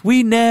eyes,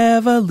 we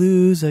never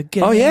lose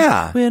again. Oh,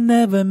 yeah. We'll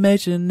never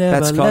mention, never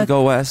That's called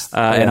Go West.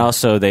 And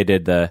also they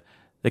did the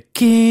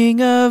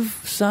King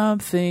of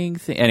something.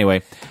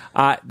 Anyway,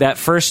 that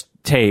first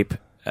tape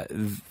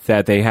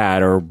that they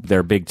had, or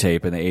their big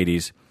tape in the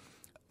 80s,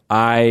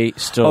 I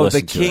still listen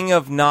to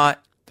it.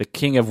 The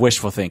King of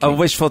Wishful Thinking. Oh,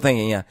 Wishful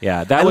Thinking, yeah.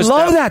 Yeah, I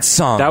love that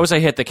song. That was a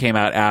hit that came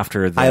out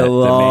after the I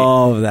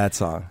love that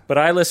song. But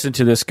I listened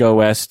to this Go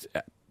West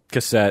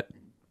cassette,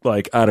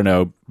 like, I don't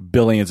know,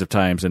 billions of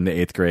times in the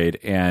 8th grade,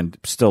 and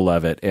still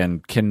love it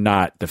and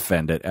cannot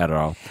defend it at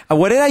all.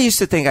 What did I used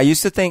to think?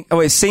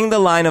 Sing the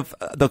line of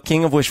the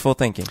King of Wishful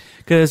Thinking.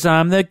 'Cause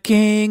I'm the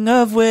King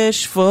of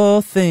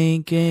Wishful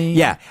Thinking.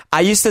 Yeah, I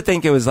used to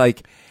think it was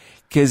like,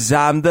 'cause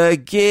I'm the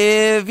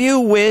give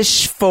you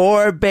wish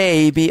for,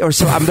 baby. Or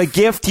so I'm the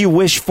gift you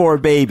wish for,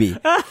 baby.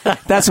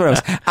 That's what it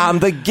was. I'm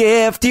the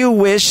gift you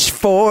wish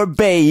for,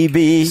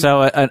 baby.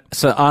 So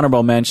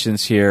honorable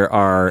mentions here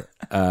are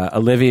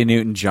Olivia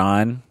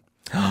Newton-John.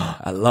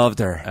 I loved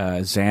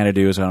her.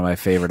 Xanadu is one of my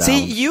favorite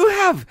albums.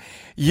 See,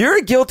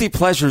 your guilty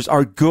pleasures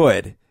are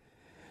good.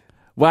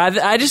 Well,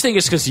 I just think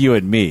it's because you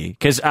and me.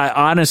 Because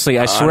honestly,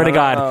 I swear to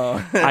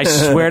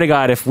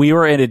God, if we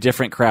were in a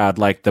different crowd,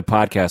 like the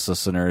podcast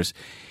listeners,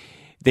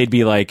 they'd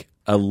be like,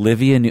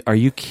 Olivia, are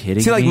you kidding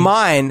me? See, like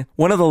mine,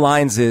 one of the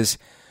lines is,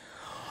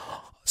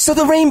 so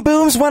the Rain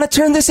Booms want to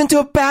turn this into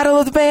a battle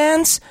of the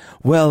bands?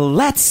 Well,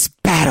 let's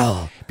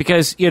battle.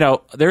 Because,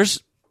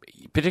 there's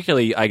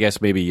particularly, I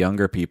guess, maybe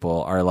younger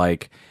people are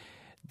like,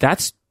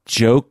 that's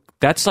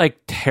like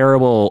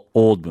terrible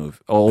old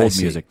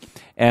music.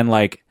 And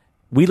like,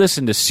 we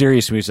listen to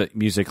serious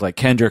music like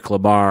Kendrick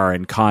Lamar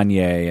and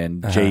Kanye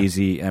and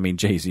Jay-Z. I mean,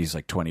 Jay-Z's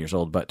like 20 years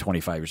old, but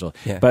 25 years old.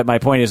 Yeah. But my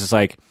point is, it's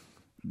like,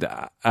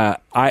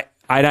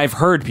 I've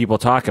heard people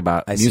talk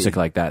about music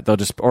like that. They'll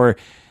just, or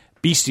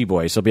Beastie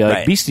Boys. They'll be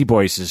like, Beastie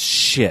Boys is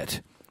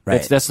shit.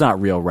 Right. That's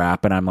not real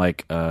rap. And I'm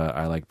like,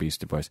 I like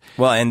Beastie Boys.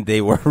 Well, and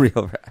they were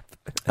real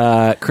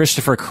rap.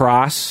 Christopher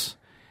Cross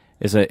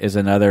is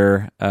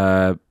another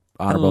honorable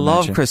I love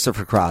mention.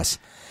 Christopher Cross.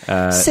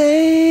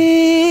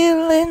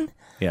 Sailing.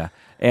 Yeah.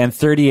 And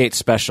 38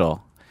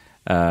 Special.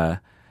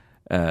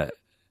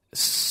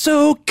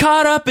 So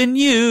caught up in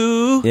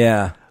you.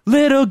 Yeah.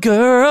 Little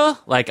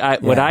girl. Like,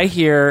 when I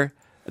hear,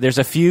 there's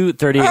a few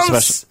 38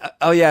 Special.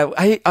 Oh, yeah.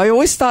 I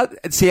always thought,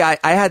 see, I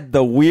had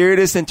the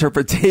weirdest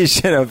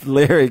interpretation of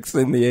lyrics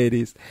in the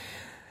 80s.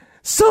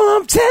 So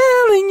I'm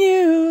telling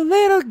you,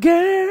 little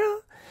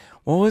girl.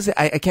 What was it?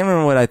 I can't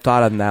remember what I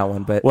thought on that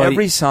one, but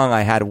every song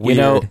I had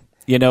weird.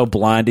 You know,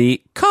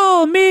 Blondie,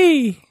 call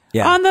me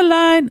on the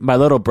line. My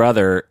little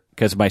brother,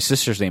 because my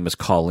sister's name is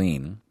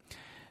Colleen.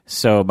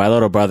 So my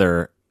little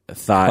brother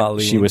thought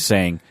she was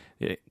saying,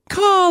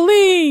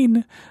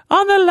 Colleen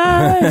on the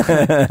line.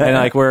 And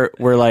like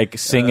we're like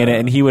singing it,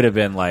 and he would have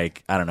been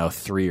like, I don't know,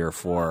 3 or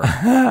 4.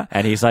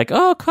 And he's like,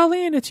 oh,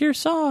 Colleen, it's your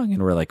song.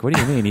 And we're like, what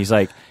do you mean? He's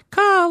like,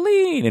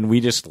 Colleen. And we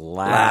just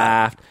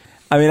laughed.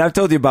 I mean, I've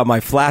told you about my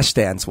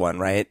Flashdance one,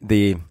 right?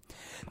 The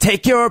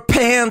take your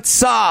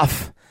pants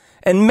off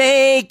and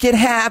make it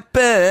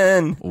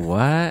happen.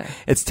 What?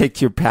 It's take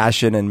your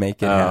passion and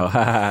make it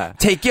happen.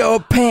 Take your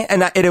pants.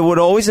 And it would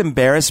always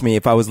embarrass me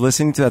if I was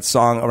listening to that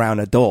song around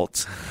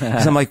adults.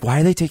 Because I'm like,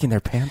 why are they taking their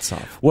pants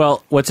off?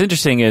 Well, what's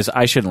interesting is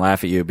I shouldn't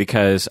laugh at you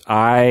because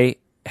I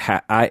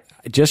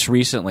just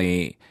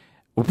recently,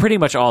 well, pretty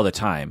much all the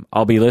time,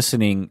 I'll be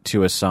listening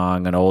to a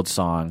song, an old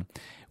song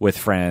with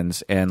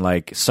friends, and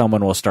like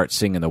someone will start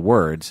singing the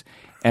words,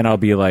 and I'll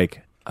be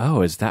like,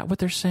 oh, is that what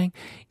they're saying?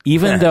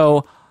 Even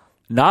though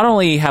not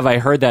only have I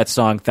heard that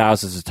song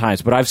thousands of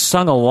times, but I've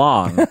sung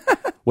along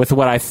with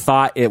what I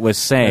thought it was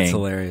saying. That's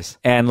hilarious.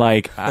 And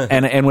like,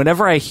 and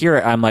whenever I hear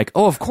it, I'm like,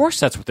 oh, of course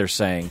that's what they're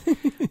saying.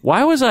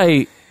 Why was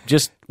I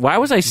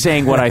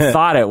saying what I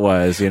thought it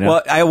was, you know?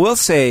 Well, I will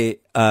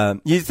say,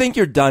 you think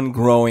you're done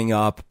growing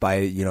up by,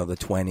 the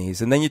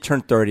 20s, and then you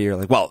turn 30, you're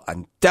like, well,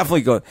 I'm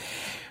definitely going.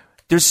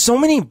 There's so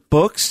many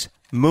books,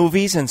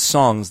 movies, and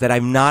songs that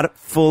I've not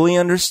fully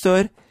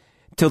understood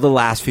till the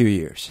last few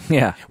years.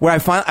 Yeah. Where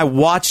I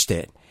watched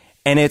it,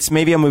 and it's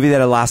maybe a movie that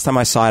the last time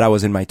I saw it, I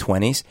was in my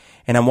 20s,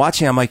 and I'm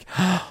watching, I'm like,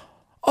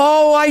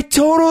 oh, I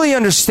totally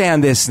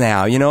understand this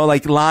now.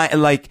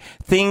 Like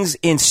things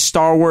in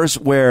Star Wars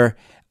where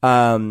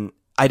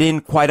I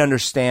didn't quite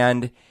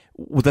understand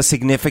the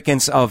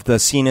significance of the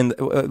scene in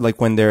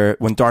like when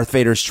Darth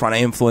Vader's trying to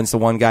influence the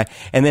one guy,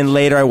 and then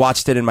later I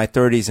watched it in my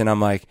 30s, and I'm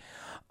like,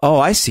 oh,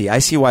 I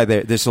see why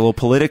there's a little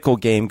political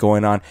game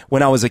going on.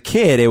 When I was a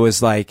kid, it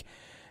was like,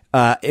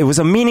 it was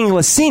a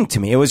meaningless scene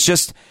to me. It was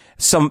just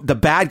the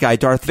bad guy,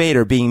 Darth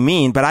Vader, being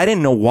mean, but I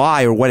didn't know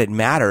why or what it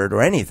mattered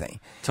or anything.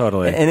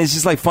 Totally. And it's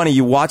just like funny.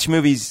 You watch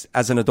movies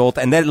as an adult,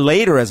 and then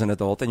later as an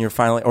adult, and you're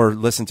finally, or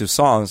listen to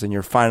songs, and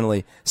you're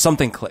finally,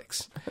 something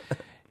clicks.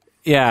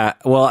 Yeah.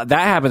 Well, that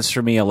happens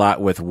for me a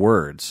lot with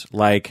words,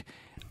 like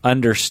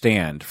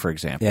understand, for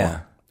example.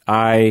 Yeah.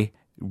 I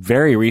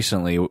very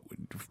recently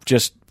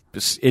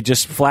it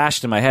just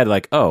flashed in my head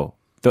like, oh,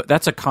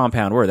 that's a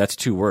compound word. That's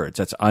 2 words.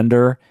 That's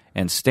under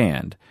and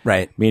stand.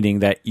 Right. Meaning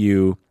that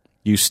you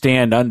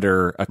stand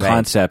under a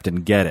concept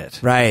and get it.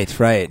 Right.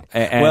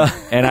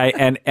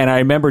 And I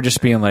remember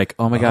just being like,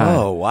 oh my God.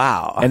 Oh,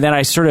 wow. And then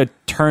I sort of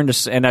turned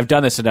to, and I've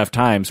done this enough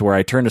times where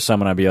I turn to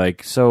someone and I'd be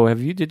like, so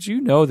did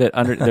you know that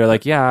under, they're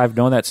like, yeah, I've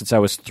known that since I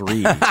was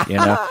 3,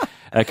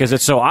 because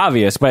it's so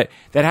obvious, but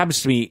that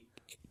happens to me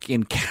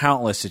in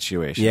countless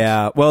situations.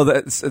 Yeah. Well,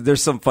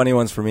 there's some funny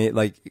ones for me,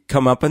 like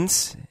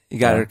comeuppance. You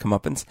got your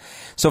comeuppance.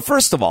 So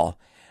first of all,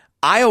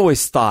 I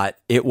always thought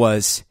it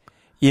was,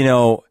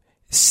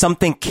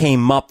 something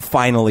came up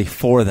finally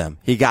for them.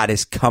 He got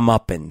his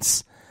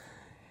comeuppance.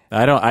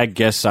 I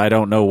guess I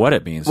don't know what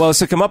it means. Well,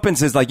 so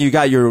comeuppance is like you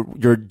got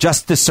your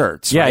just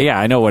desserts. Yeah, right? yeah,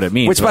 I know what it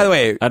means. Which, by the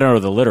way, I don't know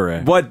the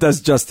literate. What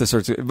does just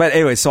desserts? But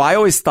anyway, so I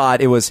always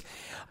thought it was,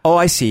 oh,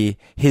 I see.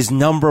 His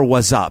number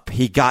was up.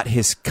 He got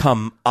his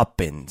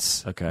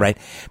comeuppance. Okay. Right?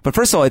 But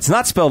first of all, it's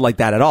not spelled like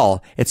that at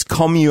all. It's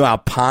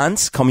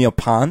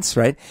comeuppance,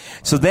 right?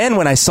 So then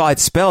when I saw it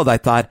spelled, I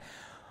thought,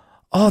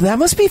 oh, that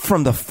must be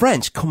from the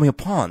French,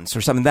 comeuppance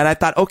or something. Then I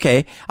thought,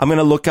 okay, I'm going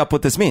to look up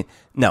what this means.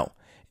 No,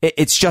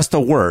 it's just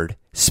a word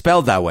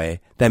spelled that way.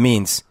 That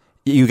means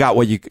you got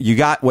what you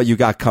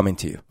got coming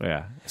to you.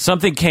 Yeah.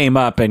 Something came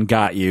up and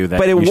got you.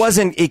 But it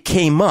wasn't, it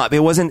came up. It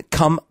wasn't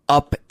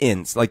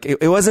comeuppance. Like,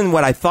 it wasn't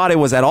what I thought it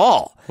was at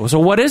all. Well, so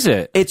what is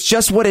it? It's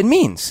just what it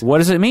means. What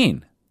does it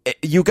mean?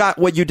 You got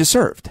what you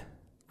deserved.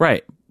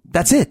 Right.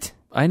 That's it.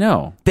 I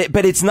know.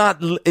 But it's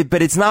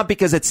not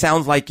because it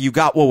sounds like you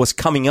got what was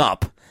coming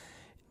up.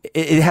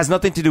 it has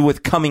nothing to do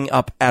with coming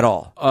up at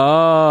all.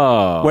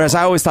 Oh. Whereas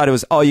I always thought it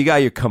was, oh, you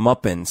got your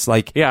comeuppance.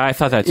 Like, Yeah, I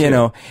thought that too. you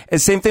know,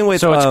 it's same thing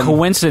with. So it's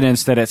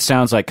coincidence that it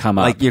sounds like come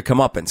up. Like your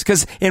comeuppance.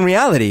 Because in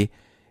reality,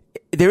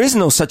 there is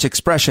no such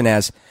expression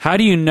as. How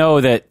do you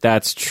know that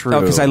that's true? Oh,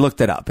 because I looked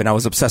it up and I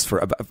was obsessed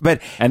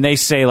but And they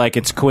say like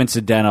it's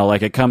coincidental,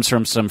 like it comes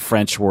from some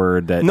French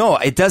word that. no,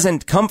 it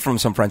doesn't come from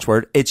some French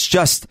word. It's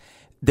just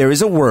there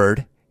is a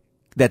word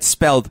that's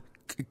spelled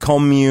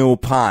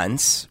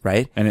comeuppance,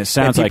 right? And it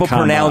sounds and like people come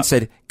pronounce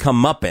up. it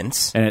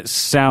comeuppance, And it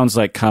sounds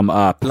like come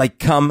up. like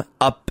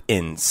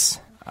comeuppance.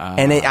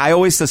 And I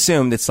always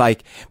assumed it's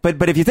like,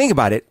 but if you think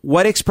about it,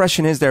 what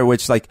expression is there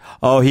which like,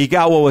 oh, he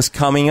got what was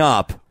coming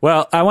up?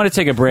 Well, I want to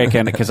take a break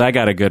because I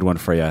got a good one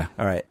for you.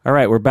 All right. All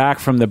right, we're back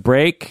from the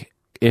break.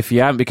 If you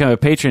haven't become a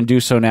patron, do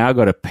so now.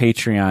 Go to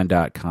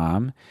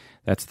patreon.com.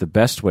 That's the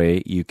best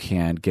way you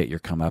can get your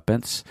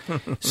comeuppance.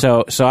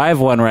 So I have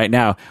one right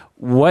now.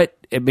 What,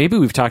 maybe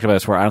we've talked about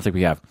this before, I don't think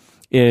we have,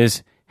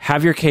 is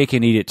have your cake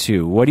and eat it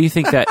too. What do you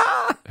think that,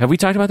 have we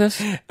talked about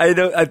this?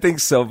 I think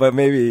so, but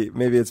maybe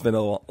it's been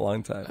a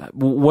long time.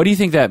 What do you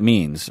think that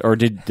means? Or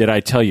did I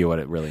tell you what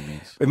it really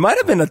means? It might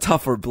have been a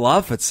tougher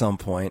bluff at some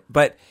point,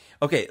 but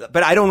okay,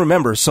 but I don't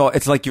remember. So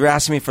it's like you're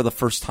asking me for the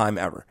first time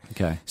ever.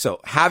 Okay. So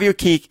have your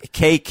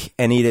cake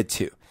and eat it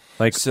too.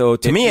 Like, so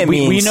to me, it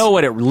means we know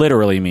what it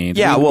literally means.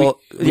 Yeah,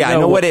 We I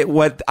know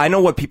what I know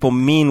what people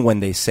mean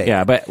when they say.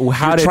 Yeah, but you're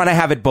trying to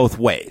have it both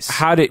ways.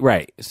 How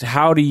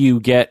do you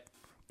get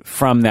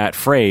from that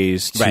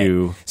phrase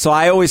to? Right. So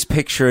I always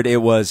pictured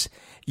it was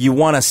you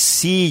want to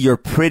see your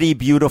pretty,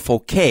 beautiful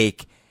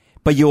cake,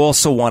 but you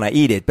also want to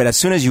eat it. But as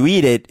soon as you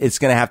eat it, it's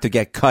going to have to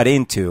get cut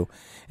into,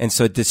 and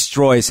so it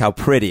destroys how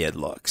pretty it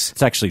looks.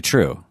 It's actually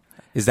true.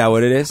 Is that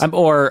what it is?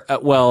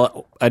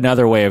 Well,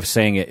 another way of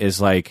saying it is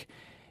like,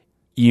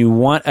 you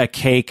want a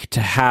cake to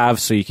have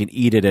so you can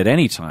eat it at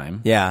any time.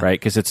 Yeah. Right?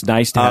 Because it's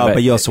nice to have it.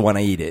 But you also want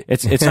to eat it.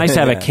 It's nice to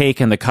have a cake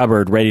in the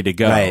cupboard ready to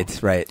go.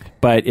 Right.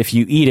 But if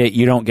you eat it,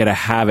 you don't get to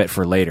have it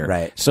for later.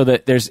 Right. So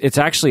that it's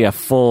actually a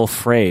full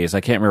phrase.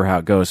 I can't remember how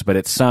it goes, but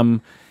it's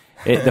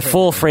the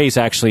full phrase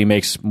actually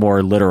makes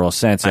more literal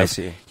sense. I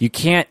see. You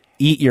can't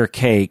eat your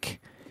cake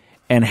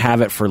and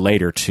have it for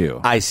later too.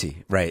 I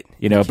see. Right.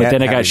 But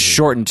then it got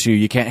shortened to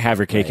you can't have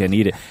your cake and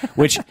eat it,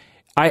 which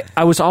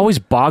I was always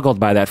boggled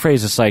by that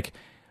phrase. It's like,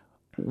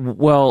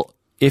 well,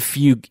 if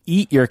you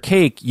eat your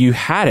cake, you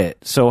had it.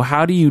 So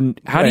how do you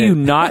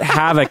not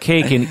have a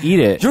cake and eat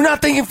it? You're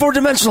not thinking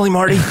four-dimensionally,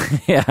 Marty.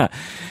 Yeah.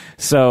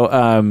 So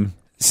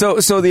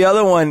So the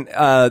other one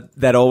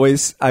that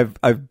always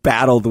I've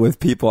battled with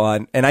people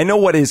on, and I know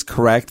what is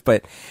correct,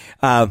 but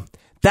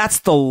that's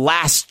the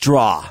last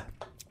draw.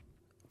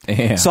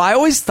 yeah. So I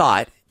always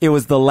thought it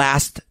was the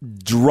last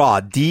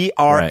draw,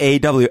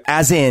 DRAW,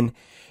 as in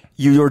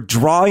you're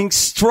drawing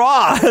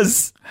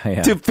straws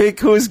to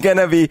pick who's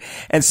gonna be,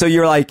 and so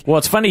you're like, well,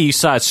 it's funny you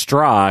saw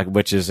straw,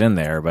 which is in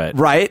there, but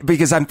right,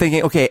 because I'm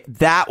thinking, okay,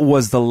 that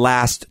was the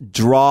last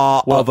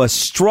draw of a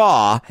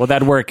straw. Well,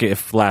 that'd work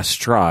if last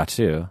straw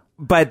too.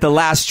 But the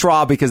last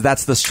straw, because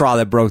that's the straw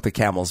that broke the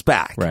camel's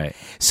back. Right.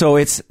 So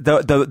it's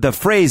the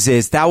phrase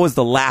is that was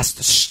the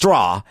last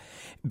straw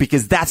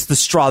because that's the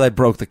straw that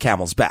broke the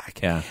camel's back.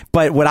 Yeah.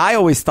 But what I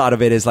always thought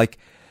of it is like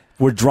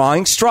we're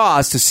drawing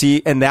straws to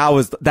see, and that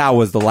was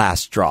the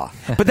last straw.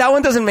 But that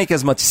one doesn't make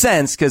as much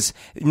sense because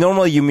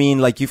normally you mean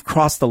like you've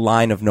crossed the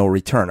line of no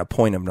return, a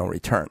point of no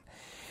return.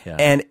 Yeah.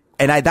 And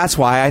that's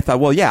why I thought,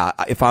 well, yeah,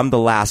 if I'm the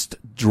last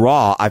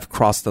draw, I've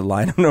crossed the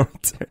line of no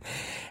return.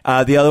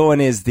 The other one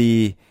is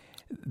there's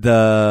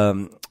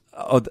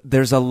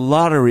a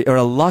lottery or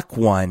a luck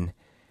one.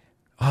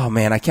 Oh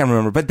man, I can't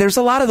remember. But there's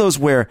a lot of those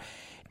where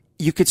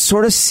you could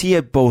sort of see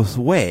it both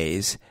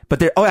ways.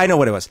 But I know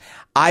what it was.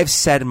 I've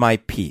said my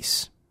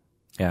piece.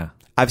 Yeah.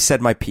 I've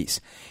said my piece.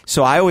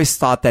 So I always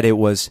thought that it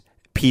was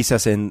peace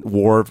as in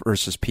war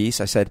versus peace.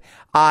 I said,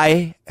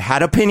 I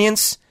had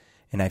opinions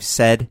and I've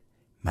said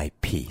my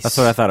piece. That's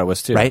what I thought it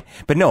was too. Right?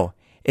 But no,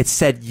 it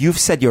said, you've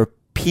said your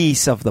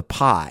piece of the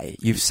pie.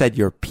 You've said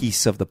your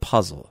piece of the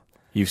puzzle.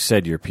 You've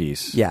said your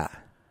piece. Yeah.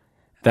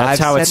 That's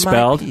how it's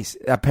spelled?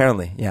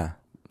 Apparently, yeah.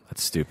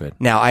 That's stupid.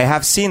 Now, I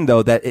have seen,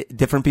 though, that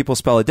different people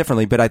spell it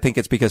differently, but I think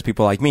it's because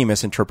people like me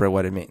misinterpret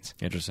what it means.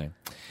 Interesting.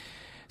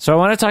 So I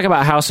want to talk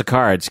about House of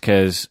Cards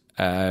because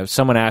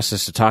someone asked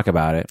us to talk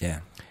about it.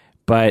 Yeah.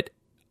 But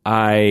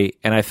I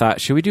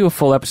thought, should we do a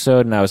full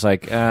episode? And I was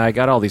like, I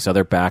got all these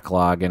other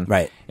backlog.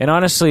 Right. And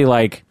honestly,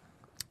 like,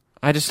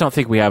 I just don't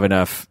think we have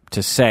enough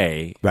to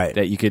say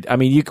that you could. I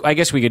mean, I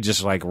guess we could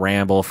just like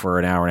ramble for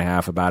an hour and a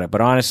half about it.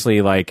 But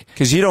honestly, like,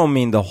 because you don't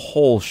mean the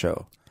whole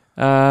show.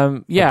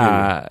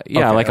 Yeah,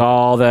 like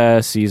all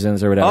the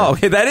seasons or whatever. Oh,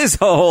 okay, that is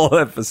a whole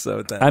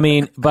episode then. I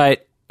mean,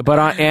 but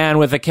and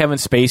with the Kevin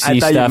Spacey I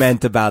thought stuff, you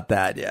meant about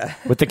that, yeah.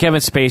 With the Kevin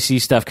Spacey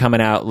stuff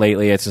coming out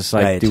lately, it's just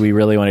like, Right. do we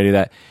really want to do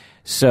that?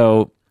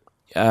 So,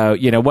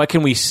 what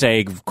can we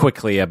say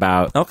quickly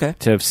about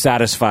to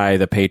satisfy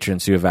the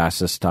patrons who have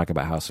asked us to talk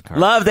about House of Cards?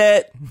 Loved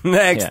it.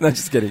 Next. Yeah. No,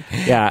 just kidding.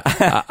 Yeah,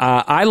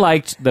 I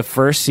liked the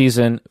first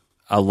season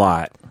a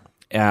lot.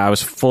 I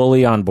was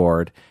fully on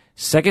board.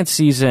 Second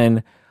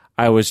season,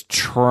 I was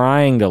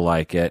trying to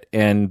like it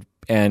and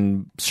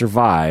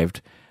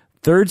survived.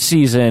 Third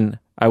season,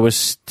 I was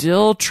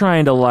still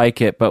trying to like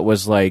it, but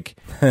was like,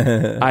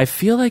 I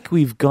feel like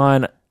we've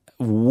gone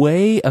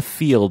way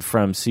afield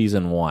from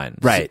season one.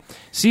 Right.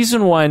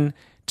 Season one,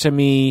 to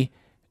me,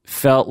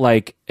 felt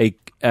like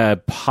a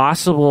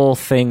possible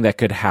thing that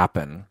could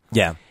happen.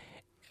 Yeah.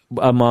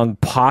 Among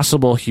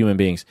possible human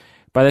beings.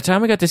 By the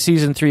time we got to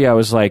season 3, I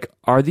was like,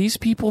 are these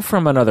people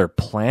from another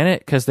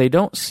planet? Because they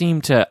don't seem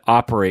to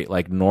operate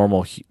like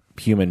normal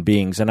human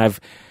beings. And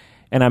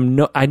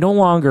I no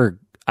longer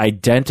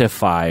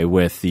identify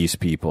with these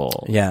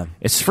people. Yeah.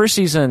 It's first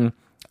season,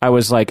 I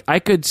was like, I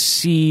could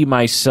see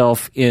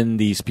myself in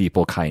these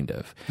people, kind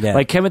of. Yeah.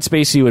 Like Kevin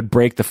Spacey would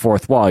break the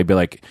fourth wall. He'd be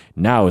like,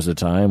 now is the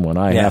time when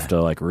I have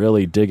to like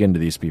really dig into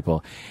these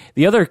people.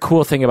 The other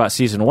cool thing about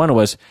season 1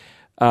 was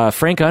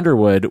Frank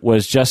Underwood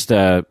was just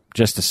a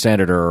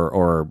senator,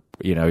 or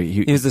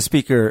he was the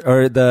speaker,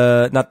 or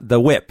not the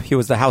whip. He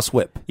was the House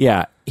whip.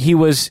 Yeah, he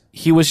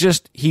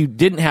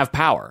didn't have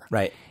power.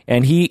 Right.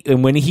 And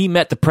when he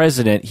met the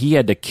president, he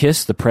had to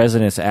kiss the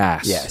president's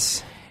ass.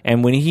 Yes.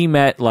 And when he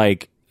met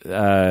like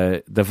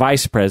the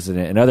vice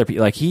president and other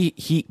people, like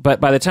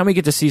but by the time we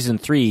get to season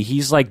 3,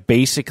 he's like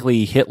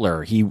basically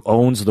Hitler. He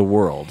owns the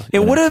world.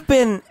 It would have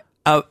been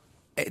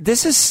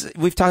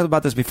we've talked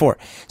about this before.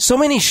 So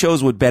many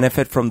shows would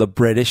benefit from the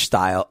British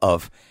style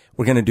of,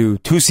 we're going to do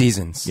 2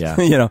 seasons.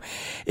 Yeah.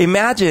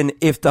 Imagine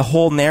if the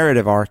whole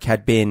narrative arc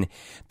had been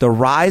the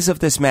rise of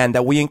this man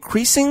that we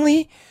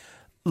increasingly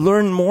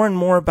learn more and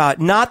more about.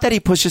 Not that he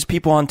pushes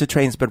people onto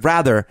trains, but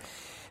rather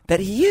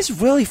that he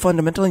is really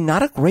fundamentally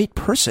not a great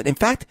person. In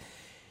fact,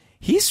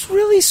 he's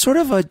really sort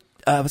of a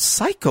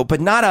psycho,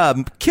 but not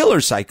a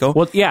killer psycho.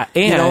 Well, yeah,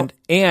 and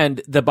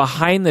the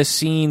behind the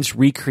scenes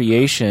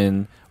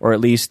recreation, or at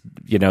least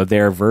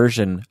their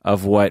version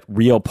of what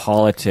real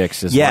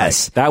politics is like.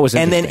 That was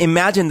interesting. And then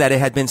imagine that it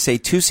had been, say,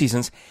 2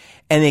 seasons,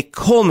 and it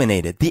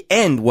culminated. The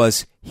end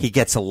was he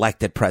gets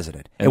elected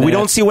president, and we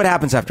don't see what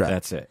happens after that.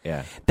 That's it.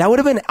 Yeah, that would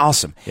have been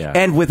awesome. Yeah.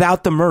 And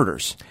without the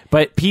murders.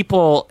 But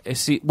people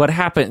see what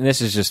happened. And this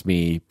is just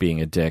me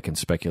being a dick and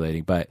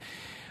speculating. But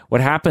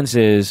what happens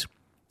is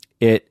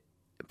the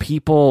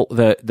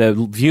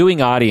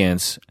viewing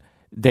audience,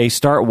 they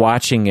start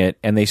watching it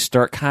and they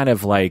start kind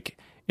of like,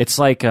 it's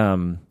like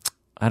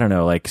I don't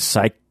know, like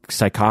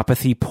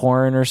psychopathy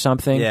porn or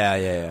something.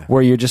 Yeah.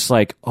 Where you're just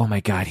like, oh my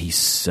God, he's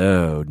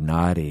so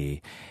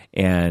naughty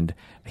and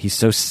he's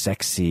so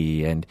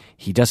sexy and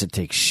he doesn't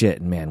take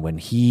shit. And man, when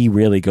he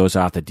really goes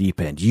off the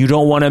deep end, you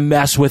don't want to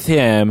mess with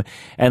him.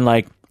 And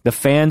like the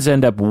fans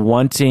end up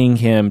wanting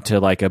him to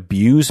like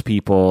abuse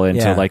people and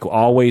to like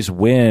always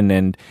win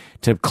and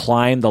to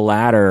climb the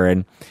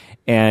ladder.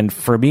 And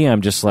for me,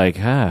 I'm just like,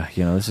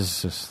 this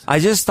is just. I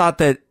just thought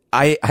that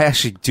I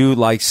actually do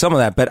like some of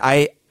that, but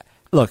I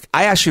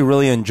actually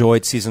really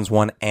enjoyed seasons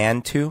 1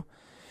 and 2.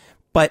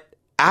 But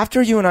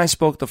after you and I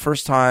spoke the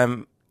first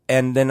time,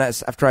 and then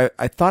after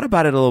I thought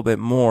about it a little bit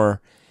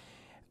more,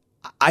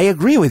 I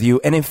agree with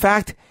you. And in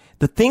fact,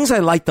 the things I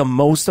liked the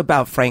most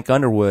about Frank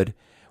Underwood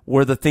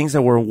were the things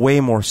that were way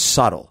more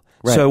subtle.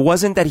 Right. So it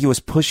wasn't that he was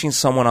pushing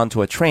someone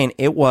onto a train.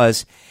 It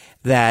was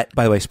that,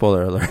 by the way,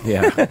 spoiler alert.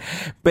 Yeah.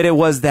 But it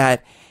was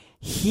that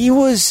he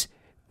was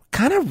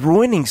kind of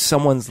ruining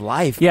someone's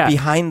life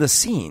behind the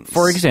scenes.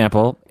 For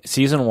example,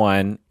 season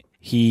 1,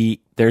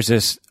 there's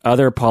this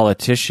other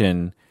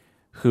politician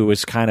who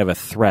was kind of a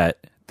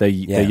threat, the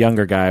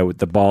younger guy with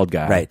the bald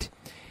guy. Right.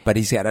 But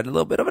he's got a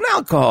little bit of an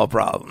alcohol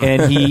problem.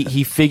 And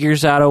he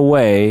figures out a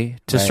way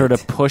to sort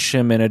of push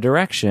him in a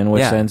direction,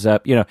 which ends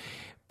up,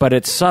 but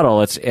it's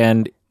subtle.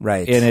 And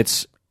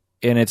it's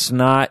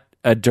not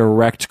a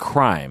direct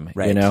crime,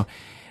 right.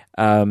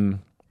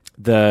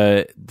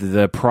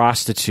 The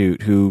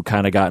prostitute who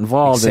kind of got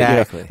involved.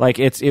 Exactly. Like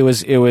it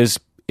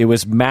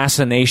was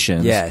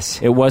machinations. Yes.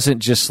 It wasn't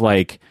just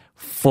like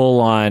full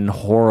on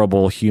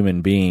horrible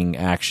human being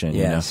action.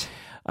 Yes.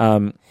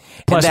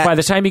 Plus, by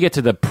the time you get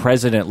to the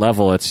president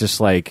level, it's just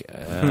like,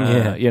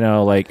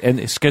 and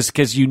it's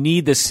because you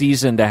need the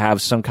season to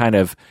have some kind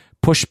of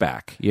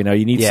pushback. You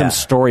need some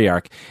story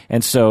arc.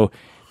 And so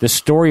the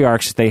story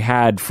arcs they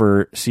had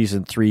for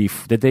season 3,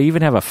 did they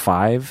even have a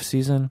 5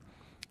 season?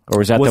 Or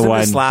was that Wasn't the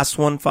one? This last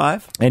one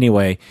 5?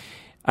 Anyway,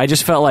 I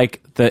just felt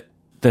like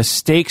the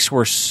stakes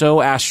were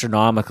so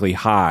astronomically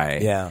high.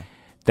 Yeah.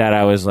 That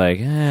I was like,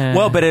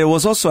 Well, but it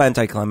was also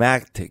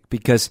anticlimactic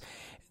because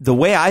the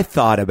way I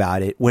thought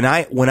about it, when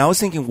I was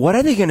thinking, what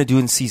are they going to do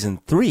in season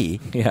 3?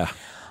 Yeah.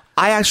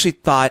 I actually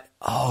thought,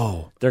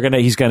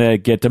 he's gonna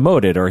get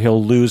demoted or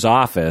he'll lose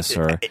office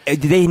or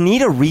they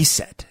need a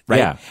reset, right?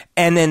 Yeah.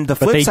 And then the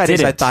flip side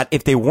is I thought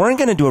if they weren't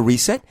going to do a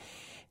reset,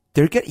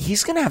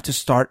 he's going to have to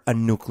start a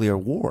nuclear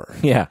war.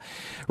 Yeah.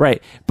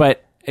 Right.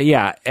 But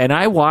yeah, and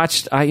I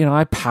watched.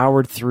 I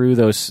powered through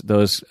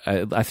those.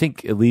 I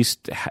think at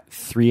least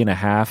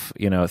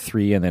 3.5.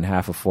 3 and then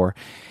half of 4,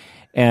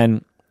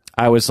 and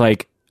I was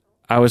like,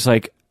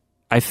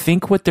 I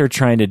think what they're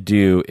trying to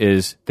do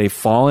is they've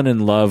fallen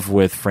in love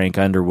with Frank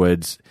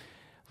Underwood's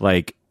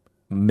like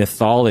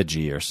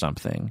mythology or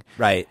something.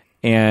 Right.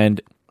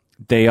 And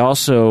they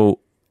also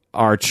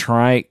are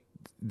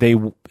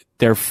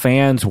their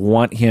fans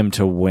want him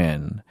to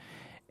win,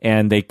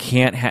 and they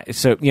can't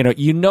so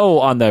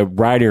on the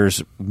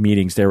writers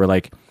meetings they were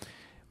like,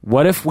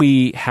 what if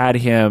we had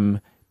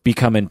him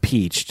become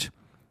impeached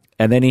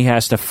and then he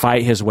has to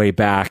fight his way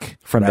back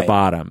from the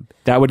bottom?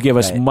 That would give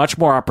us much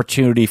more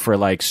opportunity for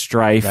like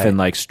strife and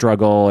like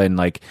struggle and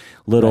like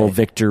little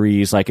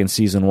victories like in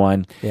season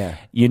 1. Yeah.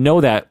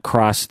 That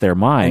crossed their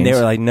minds. And they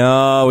were like,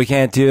 no, we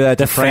can't do that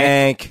to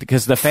Frank.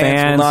 Because the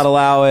fans will not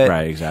allow it.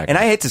 Right, exactly. And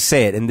I hate to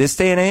say it, in this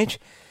day and age,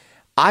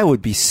 I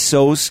would be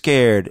so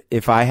scared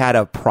if I had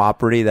a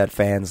property that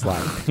fans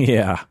like.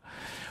 Yeah.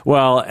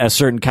 Well, a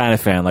certain kind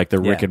of fan, like the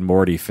Rick and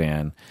Morty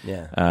fan.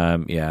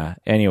 Yeah.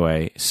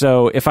 Anyway,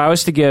 so if I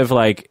was to give,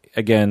 like,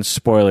 again,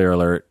 spoiler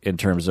alert in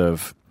terms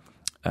of,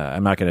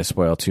 I'm not going to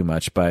spoil too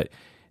much, but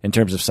in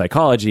terms of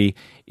psychology,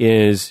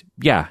 he's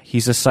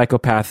a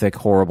psychopathic,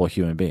 horrible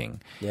human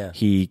being. Yeah.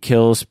 He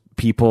kills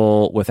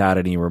people without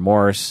any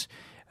remorse,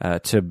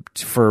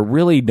 for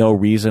really no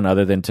reason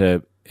other than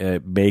to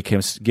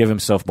give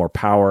himself more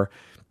power.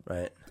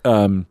 Right.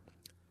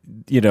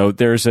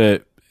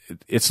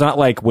 It's not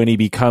like when he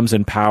becomes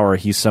in power,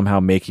 he's somehow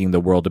making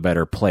the world a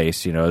better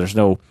place. There's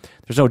no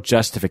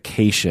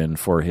justification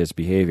for his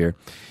behavior.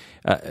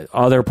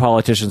 Other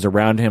politicians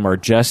around him are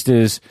just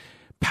as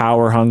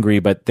power hungry,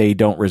 but they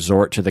don't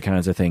resort to the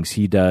kinds of things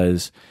he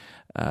does.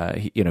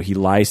 He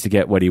lies to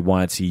get what he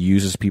wants. He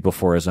uses people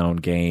for his own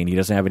gain. He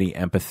doesn't have any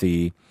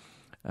empathy.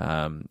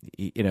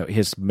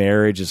 His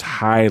marriage is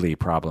highly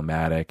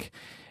problematic,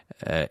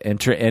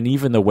 and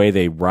even the way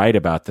they write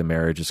about the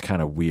marriage is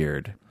kind of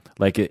weird.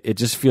 Like it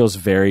just feels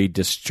very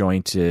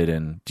disjointed.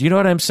 And do you know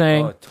what I'm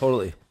saying? Oh,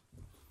 totally.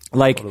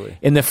 Like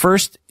in the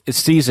first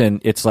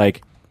season, it's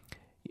like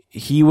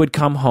he would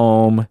come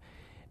home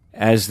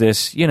as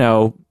this,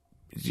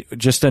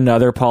 just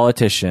another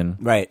politician,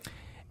 right?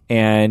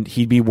 And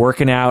he'd be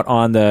working out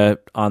on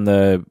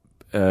the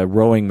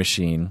rowing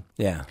machine,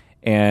 yeah.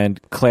 And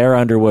Claire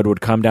Underwood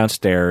would come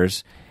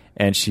downstairs,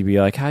 and she'd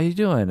be like, "How you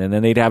doing?" And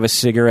then they'd have a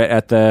cigarette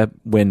at the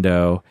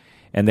window.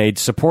 And they'd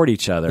support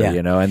each other,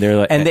 and they're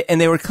like,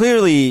 and they were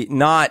clearly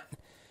not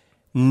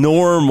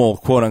normal,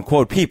 quote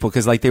unquote, people,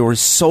 because like they were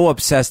so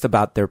obsessed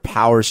about their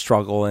power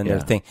struggle and their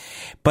thing.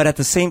 But at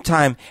the same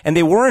time, and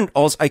they weren't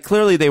also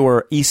clearly they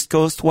were East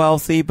Coast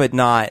wealthy, but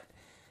not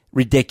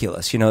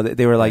ridiculous.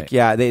 They were like,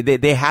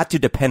 they had to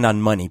depend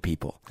on money,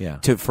 people,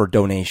 for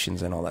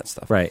donations and all that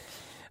stuff, right?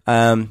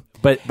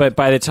 But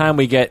by the time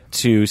we get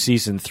to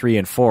season 3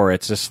 and 4,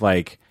 it's just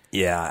like.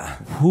 Yeah.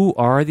 Who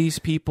are these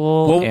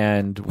people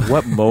and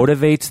what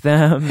motivates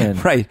them?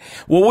 And right.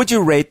 What would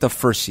you rate the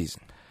first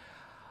season?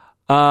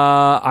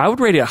 I would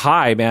rate it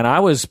high, man. I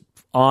was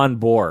on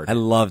board. I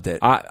loved it.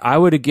 I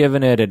would have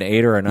given it an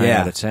 8 or a 9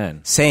 out of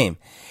 10. Same.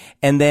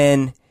 And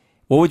then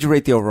what would you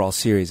rate the overall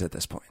series at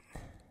this point?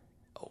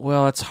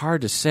 Well, it's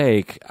hard to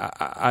say.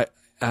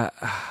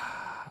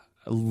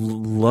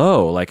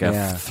 Low, like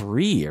a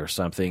 3 or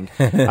something.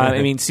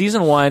 I mean,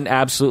 season 1,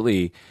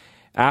 absolutely.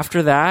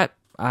 After that,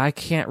 I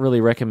can't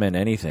really recommend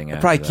anything. I'd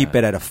probably keep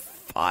it at a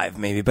 5,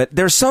 maybe. But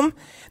there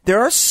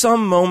are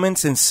some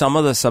moments in some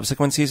of the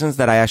subsequent seasons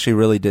that I actually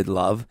really did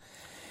love,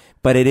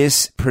 but it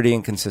is pretty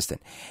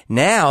inconsistent.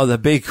 Now the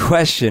big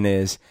question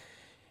is,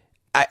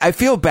 I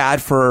feel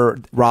bad for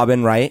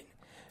Robin Wright.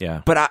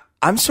 Yeah. But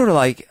I'm sort of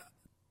like,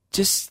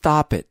 just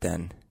stop it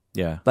then.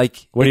 Yeah.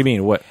 Like, what do you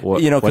mean? What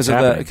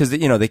because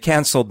they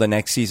canceled the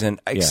next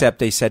season, except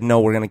they said no,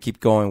 we're going to keep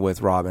going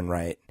with Robin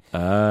Wright.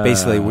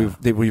 Basically,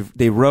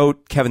 they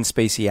wrote Kevin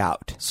Spacey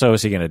out. So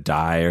is he going to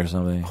die or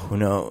something? Who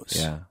knows?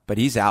 Yeah, but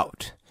he's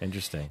out.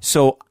 Interesting.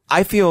 So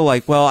I feel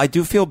like, I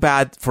do feel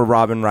bad for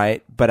Robin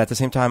Wright, but at the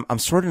same time, I'm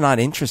sort of not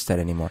interested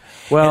anymore.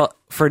 Well,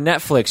 for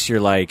Netflix, you're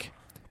like,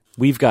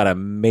 we've got a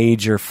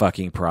major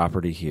fucking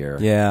property here.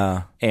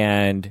 Yeah,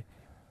 and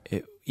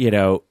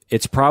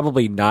it's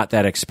probably not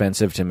that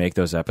expensive to make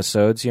those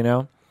episodes.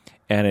 And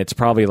it's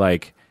probably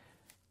like,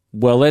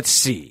 well, let's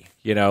see.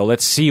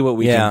 Let's see what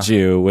we can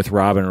do with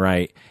Robin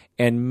Wright.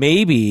 And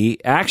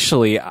maybe,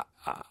 actually,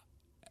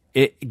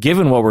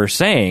 given what we're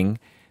saying,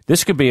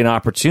 this could be an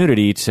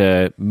opportunity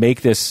to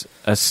make this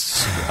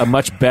a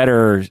much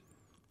better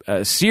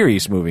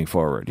series moving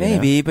forward.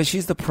 Maybe, but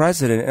she's the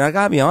president, and I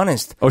gotta be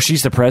honest. Oh,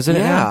 she's the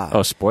president now?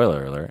 Oh,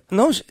 spoiler alert.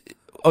 No,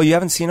 you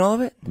haven't seen all of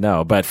it?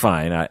 No, but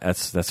fine.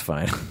 That's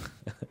fine.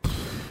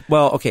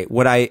 Well, okay.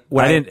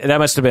 That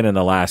must have been in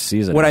the last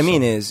season. What I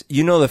mean is,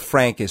 that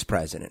Frank is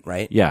president,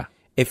 right? Yeah.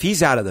 If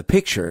he's out of the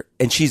picture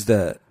and she's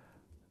the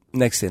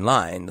next in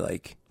line,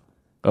 like,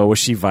 oh, was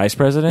she vice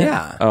president?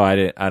 Yeah. Oh,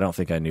 I don't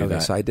think I knew that. Okay,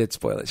 so I did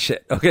spoil it.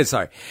 Shit. Okay,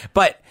 sorry.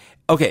 But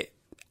okay,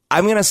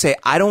 I'm gonna say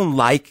I don't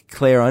like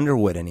Claire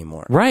Underwood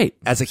anymore. Right.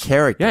 As a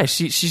character. Yeah,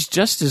 she's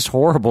just as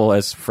horrible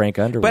as Frank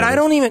Underwood. But I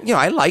don't even.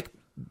 I like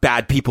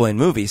bad people in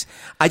movies.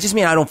 I just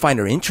mean I don't find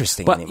her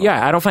interesting anymore.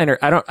 Yeah, I don't find her.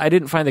 I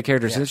didn't find the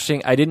characters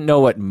interesting. I didn't know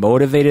what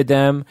motivated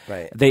them.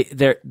 Right. They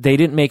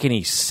didn't make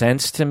any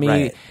sense to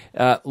me.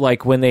 Right.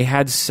 Like when they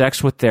had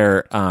sex with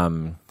their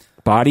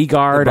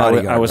Bodyguard.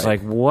 Bodyguard, I was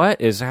right. like,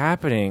 what is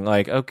happening?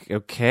 Like,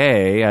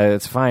 okay,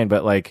 it's fine,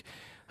 but like,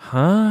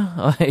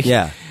 huh? Like,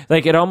 Yeah.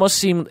 Like it almost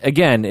seemed,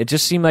 again, it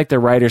just seemed like the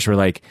writers were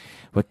like,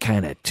 what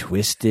kind of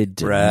twisted,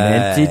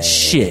 demented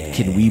shit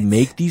can we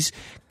make these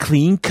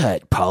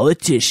clean-cut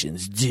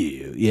politicians do?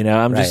 You know,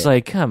 I'm just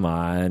like, come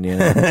on. You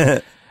know.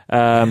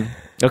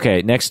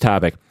 Okay, next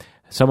topic.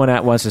 Someone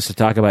wants us to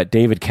talk about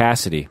David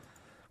Cassidy.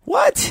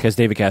 What? Because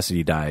David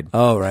Cassidy died.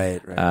 Oh,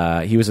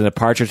 right. He was in the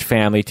Partridge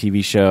Family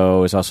TV show.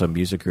 It was also a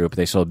music group.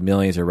 They sold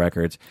millions of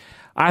records.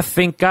 I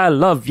Think I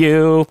Love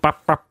You.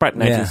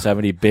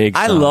 1970, big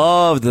song. I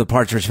loved the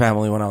Partridge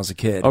Family when I was a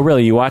kid. Oh,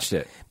 really? You watched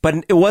it?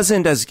 But it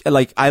wasn't as,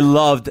 like, I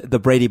loved the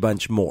Brady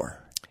Bunch more.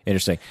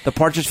 Interesting. The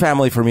Partridge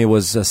Family for me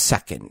was a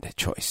second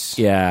choice.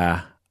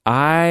 Yeah.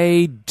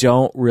 I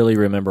don't really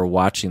remember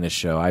watching the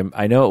show.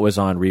 I know it was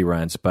on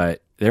reruns,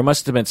 but there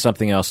must have been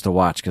something else to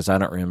watch because I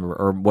don't remember,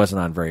 or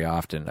wasn't on very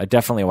often. I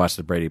definitely watched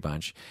the Brady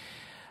Bunch.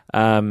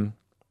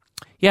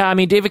 Yeah, I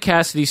mean, David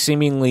Cassidy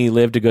seemingly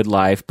lived a good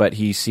life, but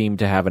he seemed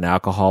to have an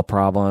alcohol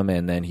problem,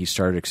 and then he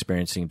started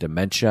experiencing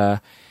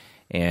dementia,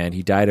 and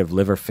he died of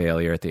liver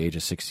failure at the age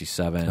of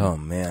 67. Oh,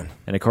 man.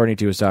 And according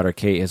to his daughter,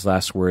 Kate, his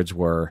last words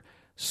were,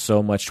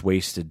 so much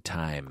wasted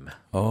time.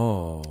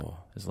 Oh.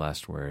 His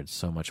last words,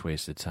 so much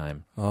wasted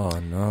time. Oh,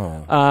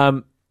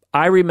 no.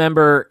 I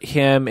remember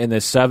him in the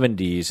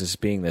 70s as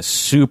being this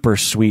super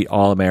sweet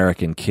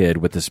all-American kid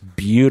with this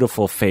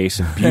beautiful face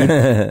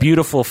and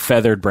beautiful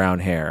feathered brown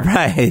hair.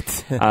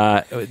 Right.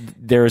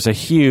 There was a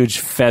huge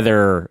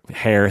feather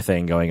hair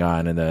thing going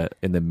on in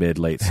the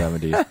mid-late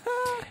 70s.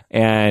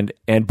 and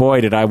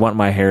boy, did I want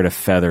my hair to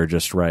feather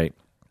just right.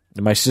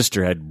 My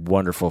sister had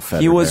wonderful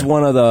feather He was hair.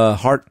 one of the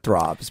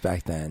heartthrobs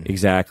back then.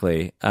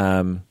 Exactly.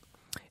 But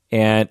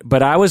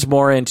I was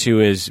more into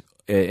his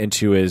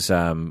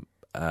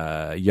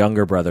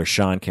younger brother,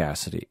 Sean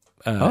Cassidy.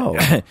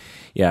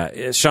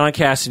 Yeah. Sean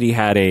Cassidy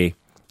had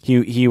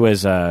he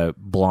was a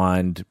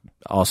blonde,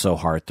 also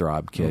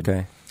heartthrob kid.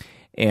 Okay.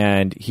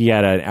 And he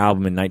had an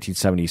album in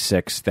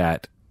 1976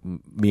 that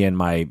me and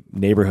my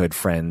neighborhood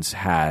friends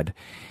had.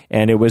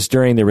 And it was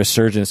during the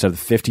resurgence of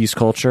the 50s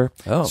culture.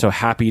 Oh. So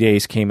Happy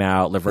Days came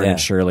out, Laverne and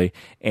Shirley,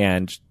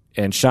 and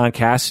Sean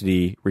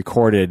Cassidy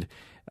recorded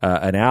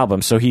an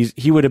album. So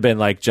he would have been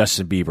like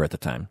Justin Bieber at the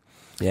time.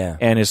 Yeah.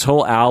 And his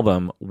whole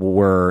album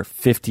were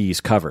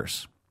 50s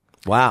covers.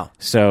 Wow.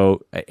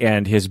 So,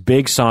 and his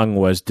big song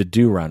was the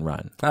Do Run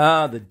Run.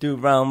 Ah, the do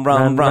run,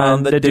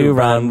 run, the Do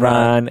Run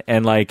Run.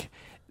 And like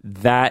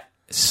that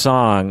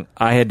song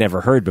I had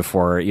never heard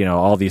before. You know,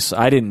 all these,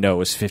 I didn't know it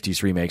was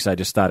 50s remakes. I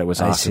just thought it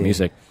was awesome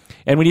music.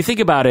 And when you think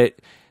about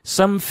it,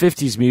 some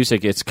 50s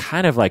music, it's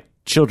kind of like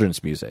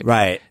children's music.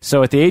 Right.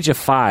 So at the age of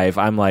 5,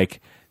 I'm like,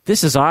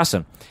 this is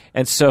awesome.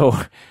 And so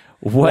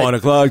what? 1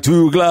 o'clock,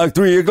 2 o'clock,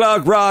 3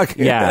 o'clock, rock.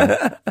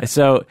 Yeah.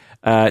 So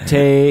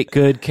take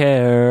good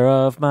care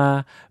of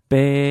my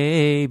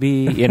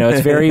baby. You know,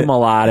 it's very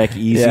melodic,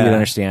 easy to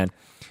understand.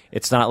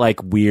 It's not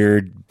like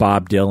weird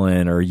Bob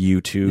Dylan or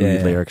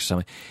U2 lyrics or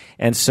something.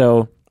 And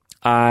so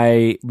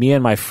me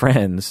and my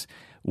friends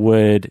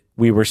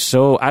we were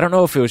so, I don't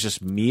know if it was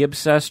just me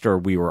obsessed or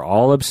we were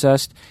all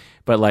obsessed,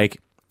 but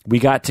like we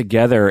got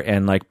together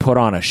and like put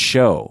on a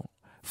show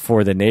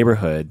for the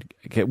neighborhood.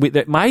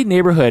 My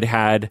neighborhood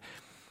had,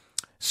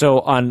 so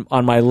on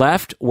my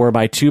left were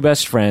my two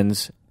best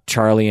friends,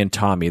 Charlie and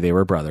Tommy. They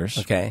were brothers.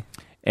 Okay.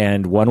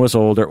 And one was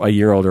a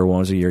year older, one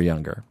was a year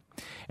younger.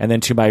 And then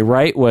to my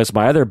right was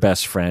my other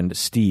best friend,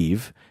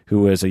 Steve,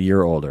 who was a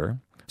year older.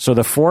 So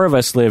the four of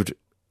us lived,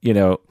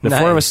 four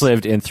of us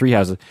lived in 3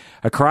 houses.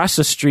 Across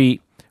the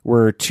street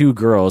were 2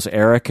 girls,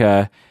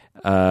 Erica,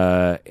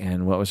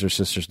 and what was her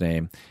sister's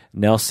name?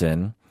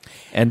 Nelson.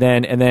 And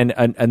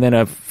then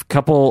a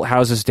couple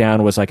houses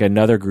down was like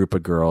another group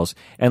of girls.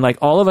 And like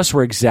all of us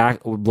were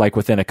like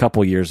within a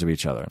couple years of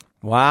each other.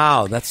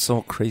 Wow, that's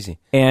so crazy.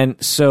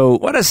 And so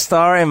what a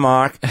story,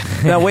 Mark.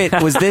 Now wait,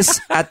 was this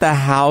at the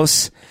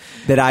house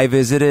that I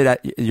visited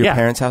at your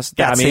parents' house?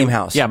 That same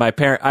house. Yeah, my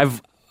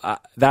parent.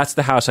 That's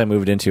the house I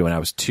moved into when I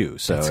was 2.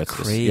 So that's it's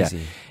crazy. Just,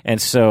 yeah.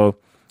 And so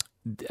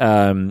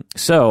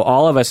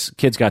all of us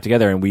kids got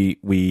together and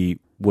we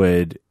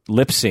would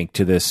lip sync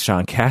to this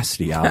Sean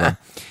Cassidy album.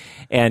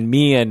 And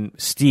me and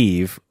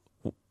Steve,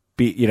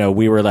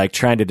 we were like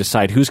trying to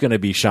decide who's going to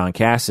be Sean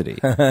Cassidy,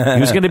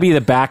 who's going to be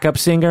the backup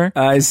singer,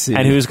 I see,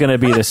 and who's going to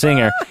be the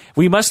singer.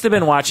 We must have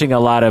been watching a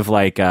lot of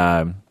like,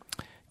 God,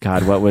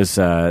 what was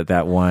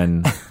that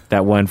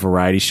one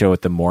variety show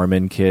with the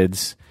Mormon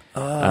kids?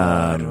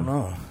 I don't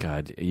know.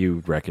 God,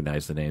 you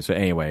recognize the names, but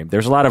anyway,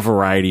 there's a lot of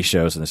variety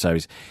shows in the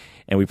 70s.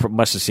 And we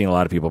must have seen a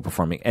lot of people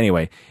performing.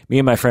 Anyway, me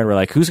and my friend were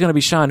like, who's going to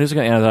be Sean? And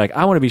I was like,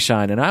 I want to be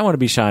Sean, and I want to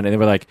be Sean. And they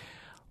were like,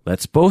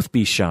 let's both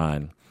be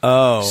Sean.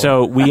 Oh.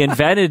 So we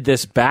invented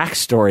this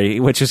backstory,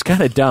 which is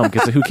kind of dumb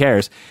because who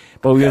cares?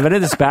 But we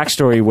invented this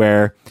backstory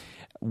where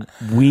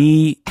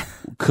we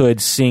could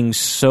sing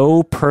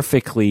so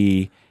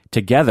perfectly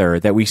together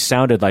that we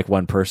sounded like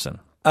one person.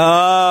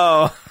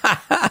 Oh.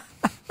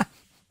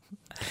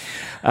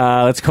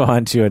 Let's go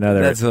on to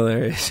That's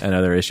hilarious.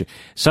 another issue.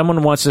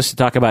 Someone wants us to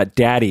talk about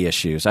daddy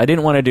issues. I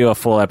didn't want to do a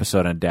full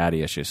episode on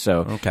daddy issues,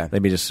 so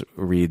let me just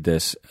read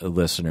this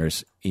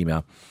listener's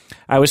email.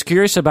 I was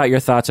curious about your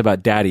thoughts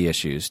about daddy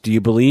issues. Do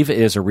you believe it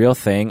is a real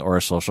thing or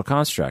a social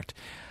construct?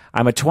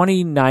 I'm a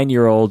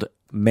 29-year-old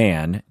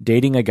man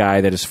dating a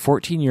guy that is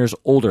 14 years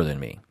older than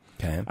me.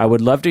 Okay. I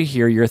would love to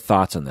hear your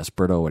thoughts on this.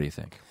 Berto, what do you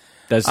think?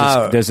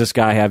 Does this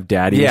guy have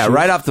daddy issues? Yeah,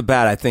 right off the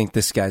bat, I think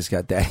this guy's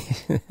got daddy.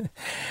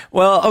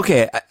 Well,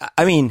 okay.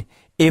 I mean,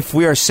 if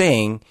we are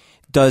saying,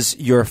 does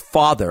your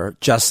father,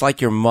 just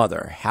like your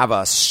mother, have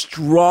a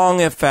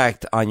strong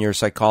effect on your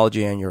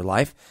psychology and your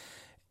life?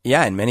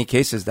 Yeah, in many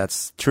cases,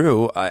 that's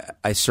true.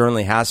 I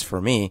certainly has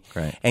for me.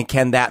 Right. And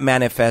can that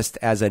manifest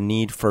as a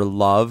need for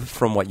love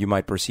from what you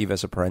might perceive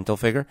as a parental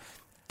figure?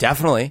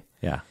 Definitely.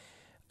 Yeah.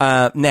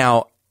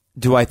 Now,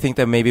 do I think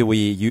that maybe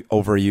we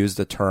overuse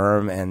the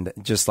term and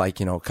just like,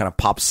 kind of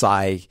pop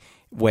sci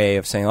way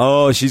of saying,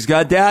 oh, she's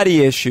got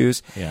daddy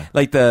issues. Yeah.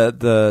 Like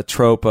the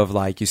trope of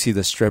like, you see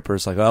the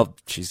strippers like, oh,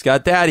 she's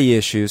got daddy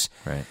issues.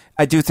 Right.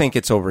 I do think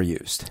it's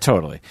overused.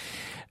 Totally.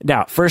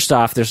 Now, first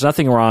off, there's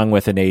nothing wrong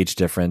with an age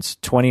difference,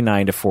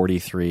 29 to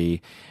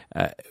 43.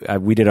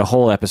 We did a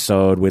whole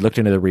episode. We looked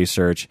into the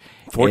research.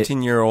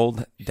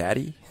 14-year-old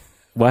daddy?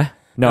 What?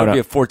 No, That would be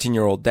a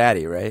 14-year-old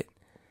daddy, right?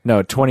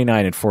 No,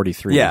 29 and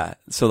 43. Yeah.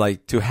 So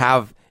like to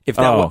have, if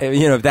that,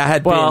 if that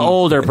had been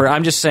older,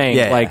 I'm just saying,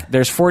 Yeah.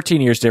 there's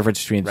 14 years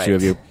difference between the two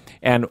of you.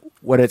 And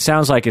what it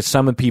sounds like is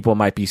some people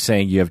might be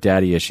saying you have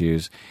daddy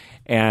issues.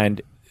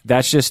 And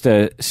that's just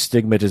a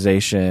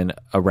stigmatization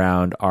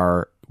around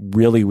our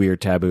really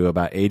weird taboo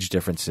about age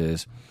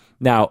differences.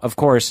 Now, of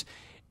course,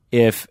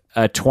 if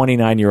a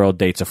 29-year-old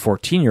dates a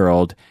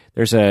 14-year-old,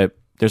 there's a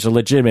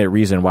legitimate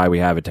reason why we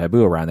have a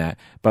taboo around that.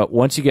 But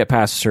once you get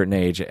past a certain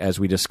age, as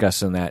we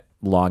discussed in that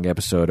long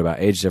episode about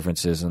age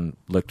differences and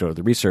looked over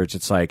the research,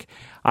 it's like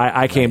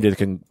I came to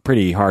the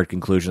pretty hard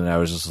conclusion that I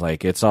was just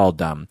like, it's all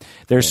dumb.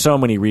 There's so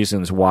many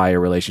reasons why a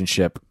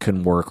relationship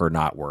can work or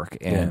not work,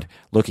 and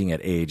looking at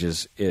age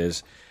is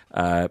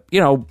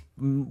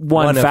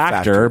one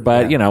factor,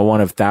 but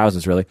one of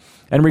thousands really.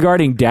 And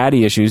regarding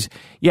daddy issues,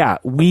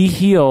 we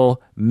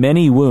heal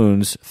many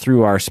wounds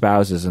through our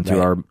spouses and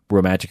through our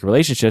romantic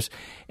relationships,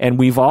 and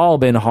we've all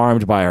been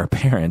harmed by our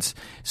parents.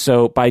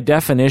 So by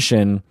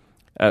definition,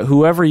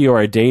 whoever you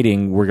are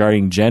dating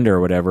regarding gender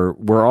or whatever,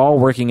 we're all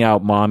working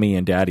out mommy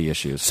and daddy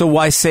issues. So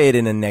why say it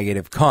in a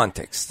negative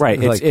context?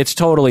 Right. It's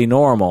totally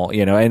normal,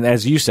 and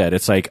as you said,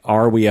 it's like,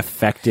 are we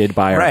affected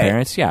by our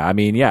parents? Yeah. I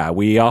mean,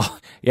 we all,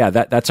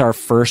 that's our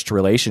first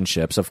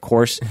relationships. Of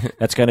course,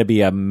 that's going to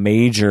be a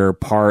major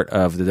part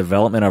of the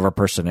development of our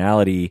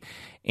personality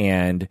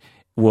and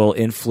will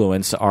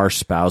influence our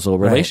spousal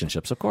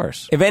relationships, of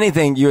course. If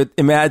anything, you would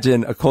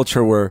imagine a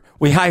culture where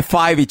we high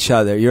five each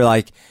other. You're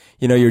like,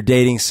 you're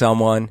dating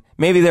someone.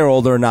 Maybe they're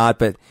older or not,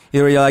 but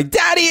you're like,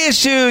 daddy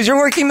issues, you're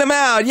working them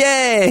out.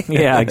 Yay.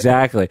 Yeah,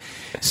 exactly.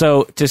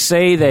 So to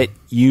say that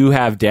you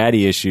have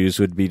daddy issues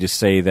would be to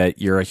say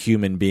that you're a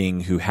human being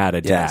who had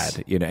a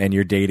dad, and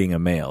you're dating a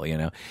male,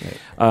 Right.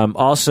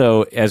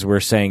 Also, as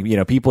we're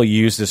saying, people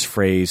use this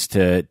phrase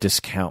to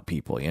discount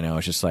people,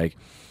 it's just like,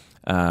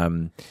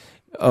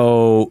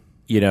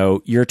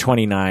 you're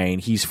 29,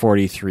 he's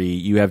 43,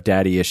 you have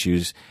daddy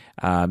issues.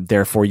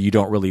 Therefore, you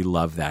don't really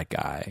love that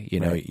guy.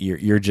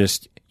 You're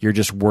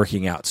just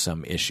working out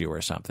some issue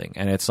or something,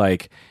 and it's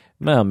like,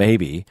 well,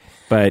 maybe,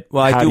 but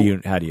how do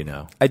you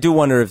know? I do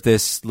wonder if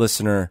this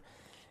listener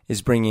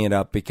is bringing it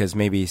up because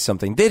maybe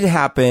something did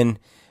happen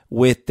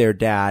with their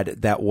dad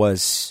that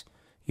was,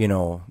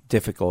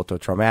 difficult or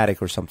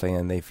traumatic or something,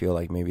 and they feel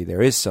like maybe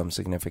there is some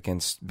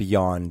significance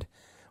beyond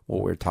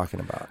what we're talking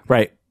about.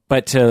 Right,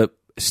 but to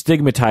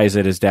stigmatize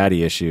it as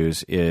daddy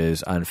issues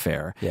is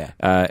unfair. Yeah.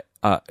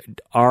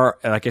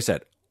 Like I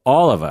said,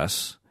 all of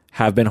us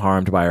have been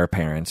harmed by our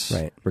parents,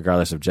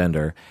 regardless of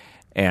gender,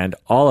 and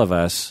all of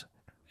us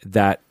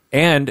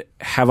and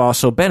have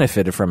also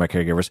benefited from our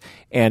caregivers,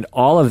 and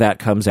all of that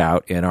comes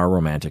out in our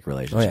romantic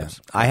relationships.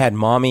 I had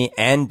mommy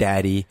and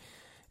daddy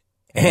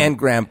and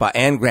grandpa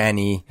and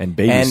granny and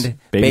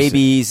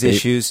babies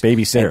issues,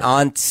 babysitter, and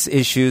aunts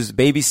issues,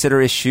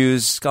 babysitter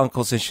issues,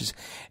 uncles issues.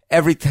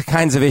 Every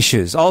kinds of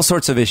issues, all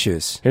sorts of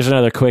issues. Here's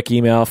another quick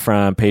email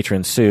from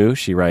patron Sue.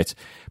 She writes,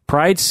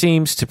 pride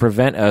seems to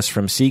prevent us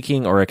from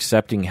seeking or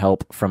accepting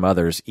help from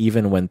others,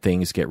 even when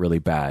things get really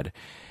bad.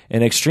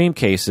 In extreme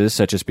cases,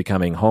 such as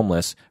becoming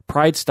homeless,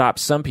 pride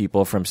stops some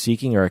people from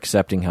seeking or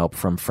accepting help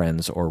from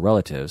friends or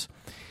relatives.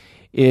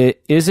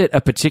 Is it a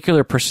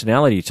particular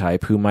personality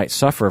type who might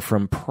suffer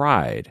from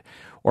pride?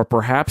 Or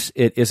perhaps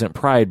it isn't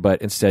pride,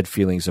 but instead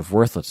feelings of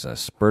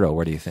worthlessness? Berto,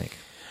 what do you think?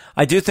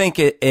 I do think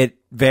it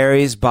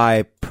varies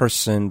by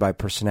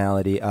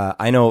personality.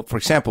 I know, for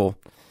example,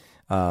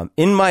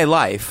 in my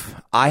life,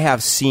 I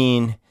have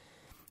seen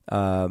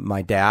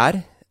my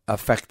dad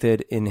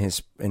affected in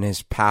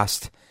his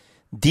past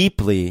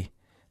deeply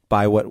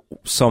by what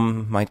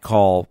some might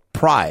call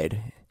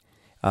pride.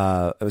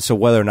 So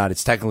whether or not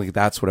it's technically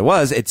that's what it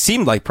was, it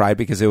seemed like pride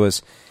because it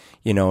was,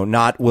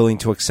 not willing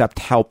to accept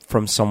help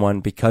from someone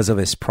because of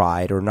his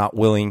pride, or not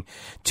willing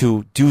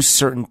to do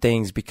certain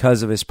things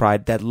because of his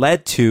pride, that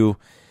led to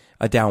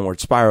a downward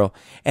spiral.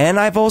 And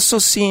I've also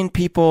seen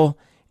people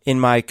in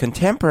my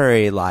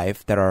contemporary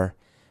life that are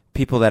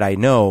people that I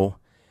know,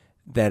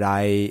 that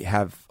I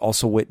have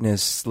also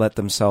witnessed let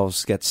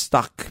themselves get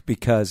stuck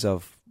because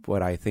of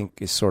what I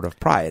think is sort of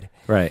pride.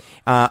 Right.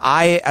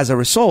 I, as a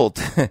result,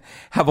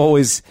 have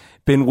always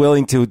been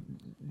willing to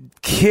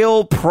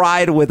kill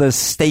pride with a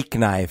steak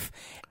knife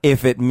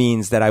if it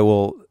means that I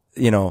will,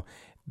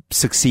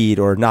 succeed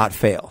or not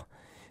fail.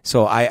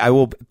 So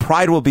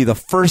pride will be the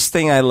first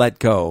thing I let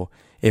go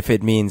if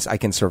it means I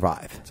can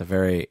survive. It's a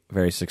very,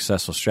 very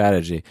successful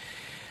strategy.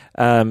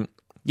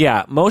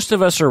 Yeah, most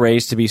of us are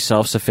raised to be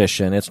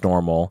self-sufficient. It's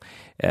normal.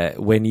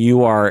 When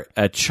you are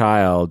a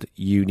child,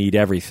 you need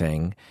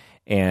everything.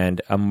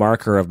 And a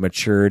marker of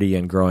maturity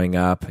and growing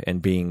up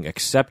and being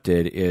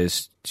accepted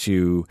is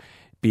to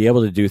be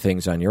able to do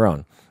things on your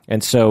own.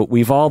 And so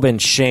we've all been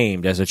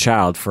shamed as a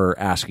child for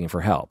asking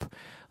for help.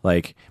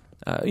 Like,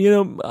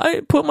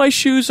 I put my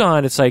shoes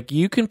on. It's like,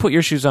 you can put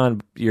your shoes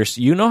on.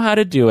 You know how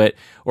to do it.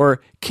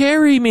 Or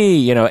carry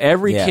me.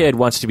 Every kid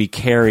wants to be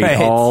carried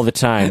all the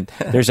time.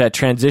 There's that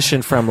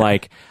transition from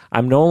like,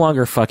 I'm no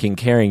longer fucking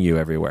carrying you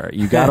everywhere.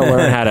 You got to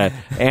learn how to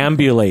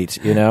ambulate,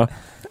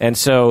 And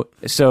so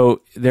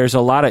there's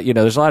a lot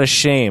of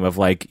shame of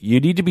like, you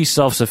need to be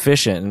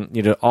self-sufficient,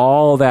 and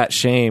all that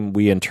shame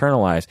we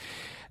internalize,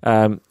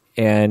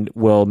 and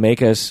will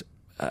make us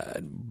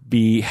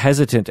be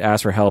hesitant to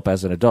ask for help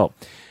as an adult.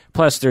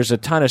 Plus, there's a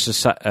ton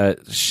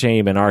of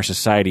shame in our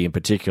society, in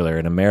particular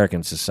in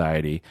American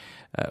society.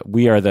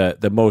 We are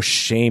the most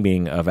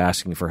shaming of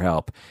asking for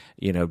help.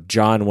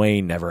 John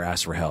Wayne never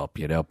asked for help.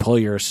 Pull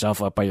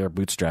yourself up by your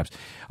bootstraps.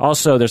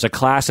 Also, there's a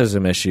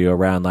classism issue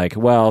around like,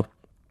 well,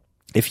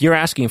 if you're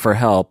asking for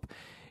help,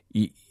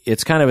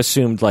 it's kind of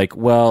assumed like,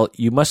 well,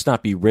 you must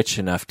not be rich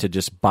enough to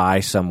just buy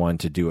someone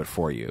to do it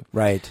for you.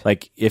 Right.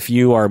 Like if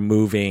you are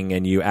moving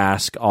and you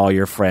ask all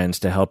your friends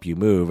to help you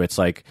move, it's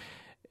like,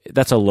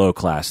 that's a low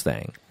class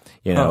thing.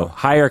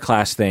 Higher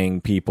class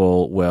thing,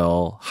 people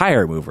will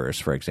hire movers,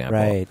 for example.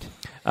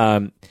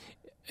 Right.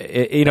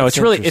 It's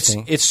really,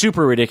 it's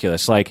super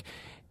ridiculous. Like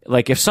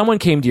if someone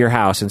came to your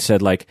house and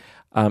said like,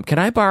 can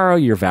I borrow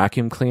your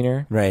vacuum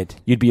cleaner? Right.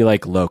 You'd be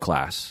like low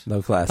class.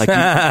 Low class.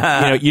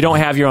 Like you don't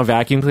have your own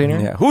vacuum cleaner?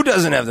 Yeah. Who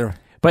doesn't have their?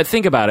 But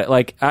think about it.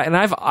 Like, and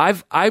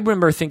I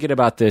remember thinking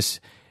about this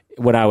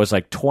when I was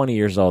like 20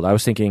 years old. I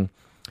was thinking,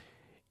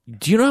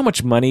 do you know how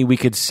much money we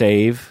could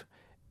save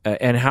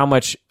and how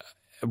much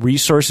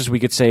resources we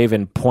could save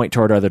and point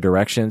toward other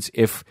directions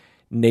if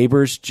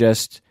neighbors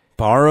just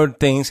borrowed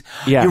things?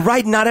 Yeah. You're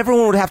right. Not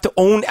everyone would have to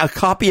own a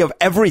copy of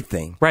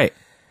everything. Right.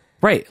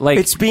 Right.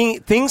 Like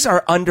things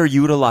are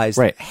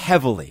underutilized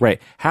heavily.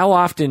 Right. How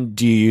often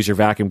do you use your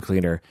vacuum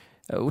cleaner?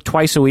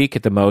 Twice a week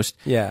at the most.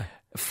 Yeah.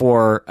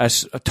 For a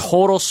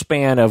total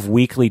span of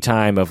weekly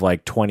time of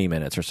like 20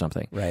 minutes or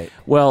something. Right.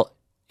 Well,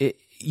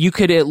 you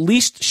could at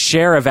least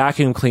share a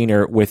vacuum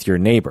cleaner with your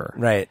neighbor.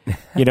 Right.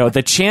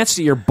 The chance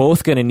that you're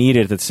both going to need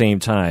it at the same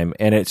time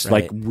and it's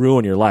like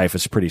ruin your life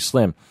is pretty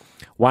slim.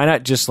 Why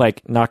not just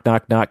like knock,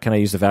 knock, knock, can I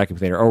use the vacuum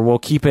cleaner? Or we'll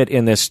keep it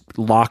in this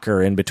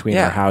locker in between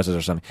our houses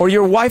or something. Or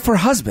your wife or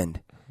husband.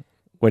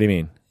 What do you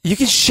mean? You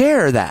can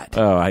share that.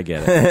 Oh, I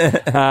get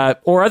it.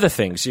 Or other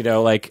things,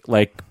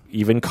 like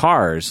even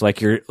cars.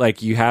 Like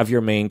you have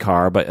your main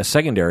car, but a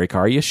secondary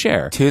car you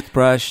share.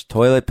 Toothbrush,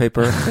 toilet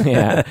paper.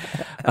 Yeah.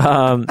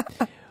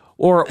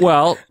 Or,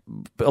 well,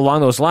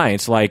 along those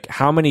lines, like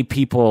how many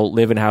people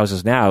live in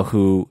houses now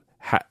who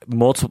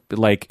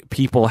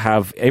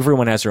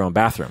everyone has their own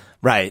bathroom.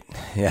 Right.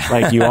 Yeah.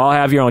 Like you all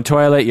have your own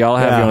toilet, you all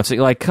have your own,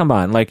 like, come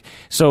on. Like,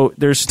 so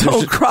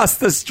don't cross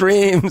the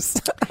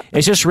streams.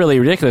 It's just really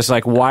ridiculous.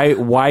 Like,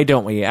 why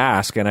don't we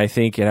ask? And I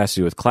think it has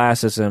to do with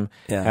classism,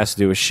 has to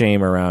do with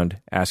shame around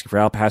asking for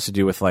help, has to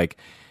do with like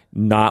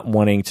not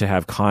wanting to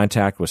have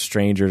contact with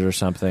strangers or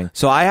something.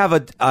 So I have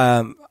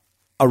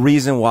a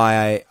reason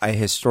why I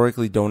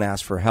historically don't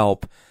ask for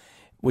help,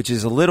 which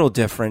is a little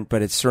different,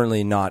 but it's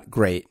certainly not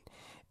great.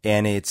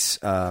 And it's,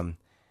 I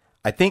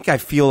think I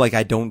feel like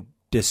I don't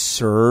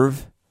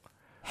deserve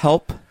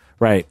help.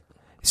 Right.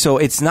 So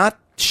it's not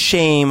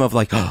shame of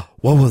like, oh,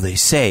 what will they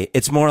say?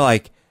 It's more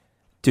like,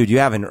 dude, you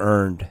haven't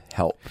earned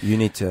help. You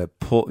need to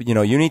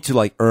you need to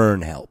like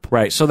earn help.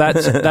 Right. So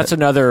that's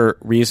another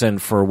reason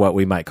for what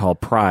we might call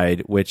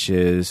pride, which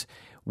is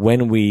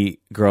when we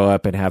grow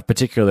up and have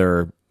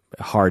particular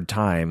hard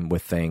time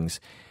with things,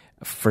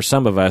 for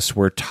some of us,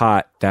 we're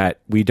taught that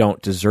we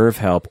don't deserve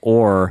help,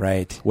 or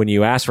when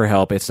you ask for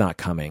help, it's not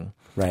coming.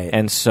 Right.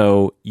 And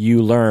so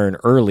you learn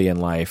early in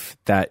life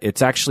that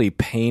it's actually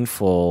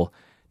painful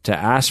to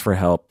ask for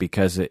help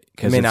because it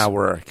may not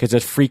work. Because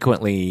it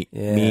frequently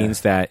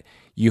means that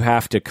you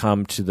have to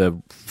come to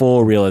the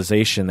full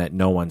realization that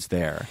no one's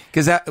there.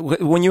 Because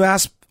when we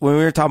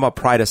were talking about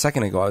pride a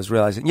second ago, I was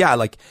realizing,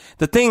 like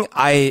the thing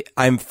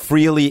I'm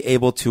freely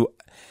able to,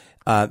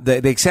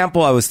 the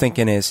example I was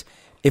thinking is,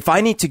 if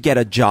I need to get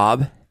a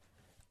job,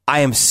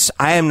 I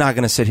am not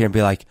going to sit here and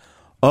be like,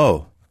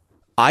 oh,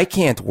 I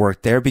can't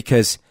work there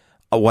because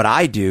what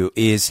I do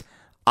is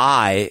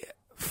I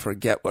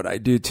forget what I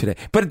do today.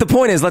 But the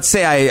point is, let's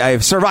say I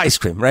serve ice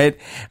cream, right?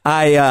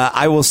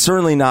 I will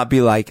certainly not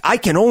be like, I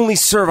can only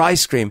serve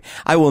ice cream.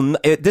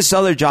 This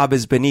other job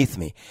is beneath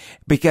me,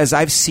 because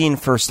I've seen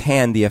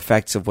firsthand the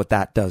effects of what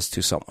that does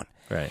to someone.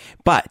 Right.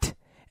 But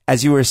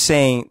as you were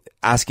saying,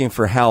 asking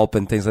for help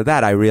and things like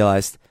that, I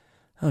realized,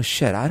 oh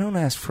shit, I don't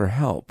ask for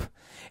help.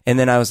 And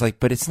then I was like,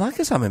 but it's not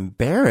because I'm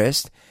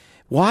embarrassed.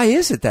 Why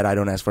is it that I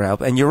don't ask for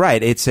help? And you're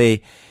right.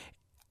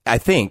 I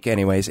think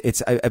anyways,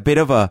 it's a bit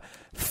of a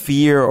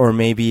fear, or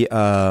maybe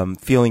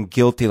feeling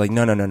guilty, like,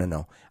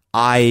 no.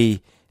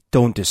 I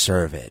don't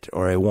deserve it,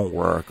 or it won't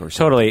work, or something.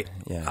 Totally.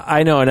 Yeah.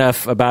 I know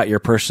enough about your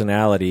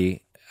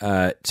personality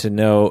to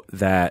know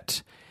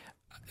that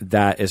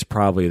is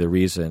probably the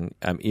reason.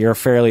 You're a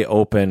fairly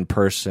open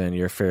person.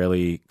 You're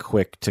fairly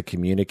quick to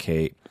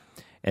communicate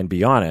and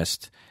be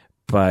honest,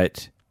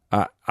 but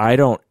I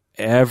don't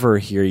ever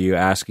hear you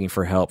asking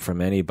for help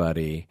from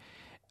anybody.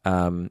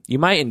 You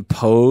might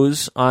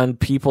impose on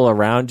people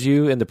around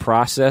you in the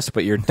process,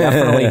 but you're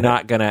definitely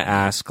not going to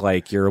ask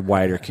like your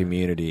wider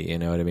community. You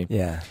know what I mean?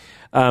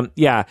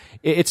 Yeah.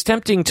 It's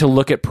tempting to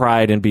look at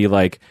pride and be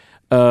like,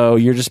 oh,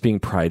 you're just being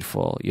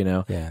prideful, you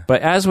know? Yeah.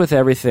 But as with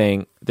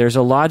everything, there's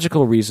a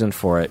logical reason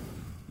for it.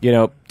 You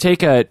know,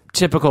 take a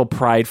typical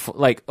prideful,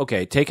 like,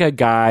 okay, take a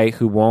guy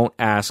who won't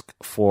ask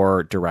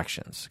for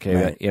directions,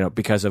 okay, Right.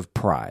 Because of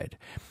pride.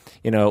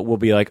 We'll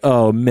be like,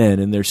 oh, men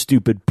and their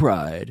stupid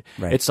pride.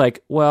 Right. It's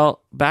like,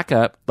 well, back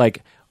up.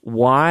 Like,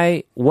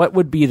 what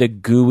would be the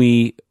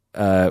gooey,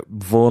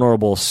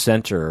 vulnerable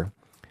center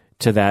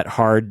to that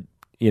hard,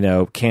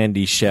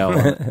 candy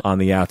shell on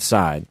the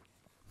outside?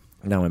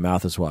 Now my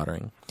mouth is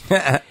watering.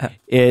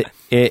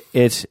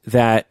 It's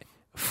that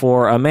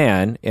for a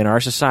man in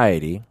our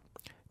society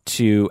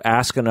to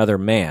ask another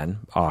man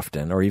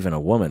often, or even a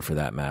woman for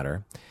that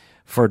matter,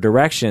 for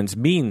directions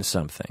means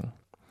something.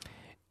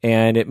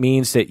 And it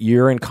means that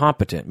you're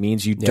incompetent,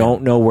 means you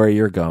don't know where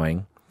you're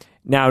going.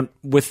 Now,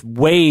 with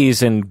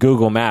Waze and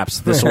Google Maps,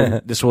 this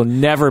will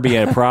never be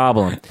a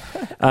problem.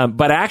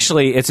 But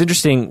actually, it's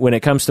interesting when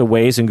it comes to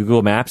Waze and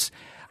Google Maps.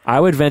 I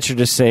would venture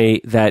to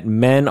say that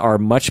men are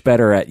much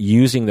better at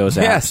using those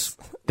apps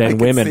than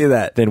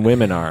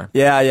women are.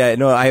 Yeah.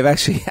 No,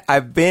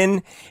 I've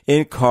been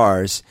in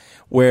cars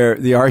where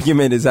the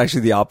argument is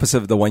actually the opposite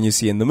of the one you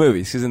see in the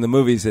movies. Because in the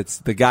movies, it's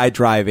the guy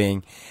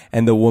driving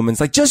and the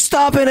woman's like, just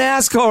stop and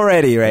ask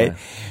already, right? Yeah.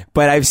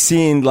 But I've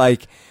seen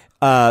like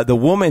the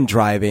woman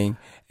driving,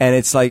 and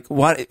it's like,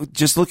 what?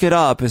 Just look it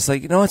up. It's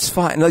like, no, it's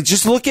fine. Like,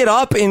 just look it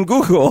up in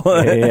Google.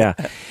 Yeah.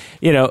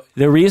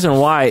 The reason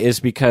why is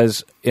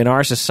because in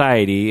our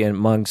society, and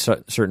among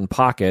certain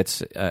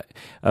pockets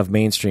of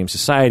mainstream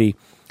society,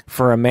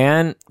 for a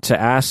man to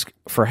ask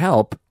for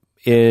help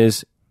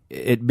is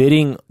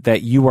admitting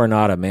that you are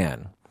not a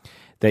man,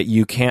 that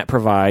you can't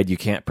provide, you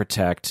can't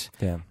protect,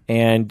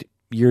 and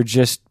you're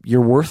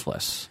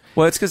worthless.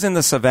 Well, it's because in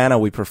the savannah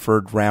we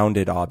preferred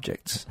rounded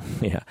objects.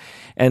 Yeah,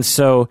 and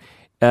so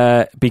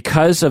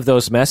because of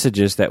those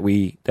messages that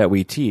we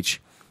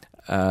teach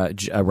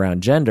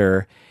around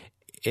gender,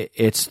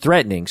 it's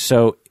threatening.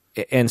 So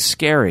and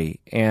scary,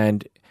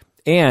 and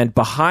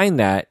behind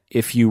that,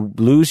 if you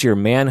lose your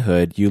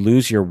manhood, you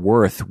lose your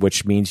worth,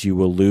 which means you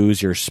will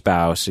lose your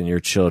spouse and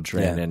your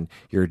children and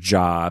your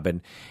job.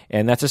 And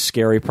that's a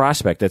scary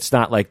prospect. It's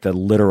not like the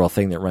literal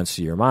thing that runs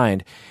through your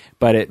mind,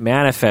 but it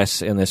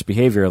manifests in this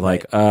behavior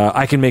like,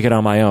 I can make it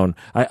on my own.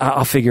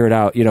 I'll figure it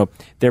out.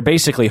 They're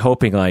basically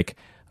hoping like,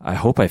 I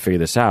hope I figure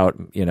this out.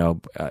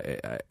 I'll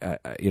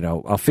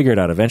figure it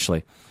out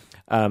eventually.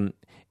 And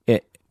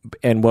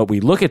what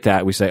we look at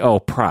that, we say, oh,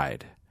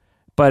 pride.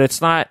 But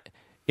it's not...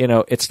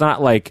 it's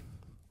not like...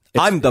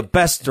 I'm the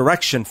best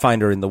direction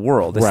finder in the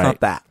world. It's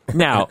not that.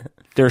 Now,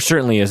 there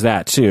certainly is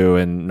that, too,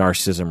 and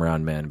narcissism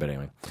around men. But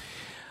anyway.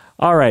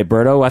 All right,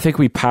 Berto, I think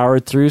we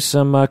powered through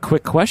some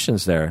quick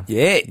questions there.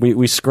 Yeah.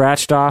 We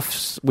scratched off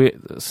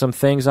some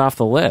things off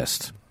the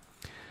list.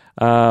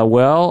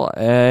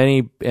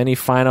 Any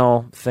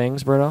final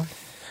things, Berto?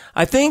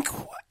 I think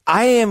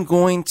I am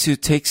going to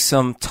take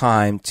some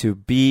time to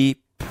be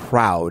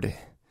proud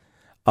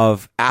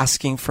of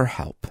asking for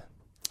help.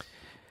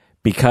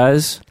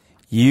 Because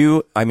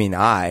we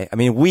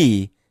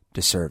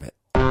deserve it.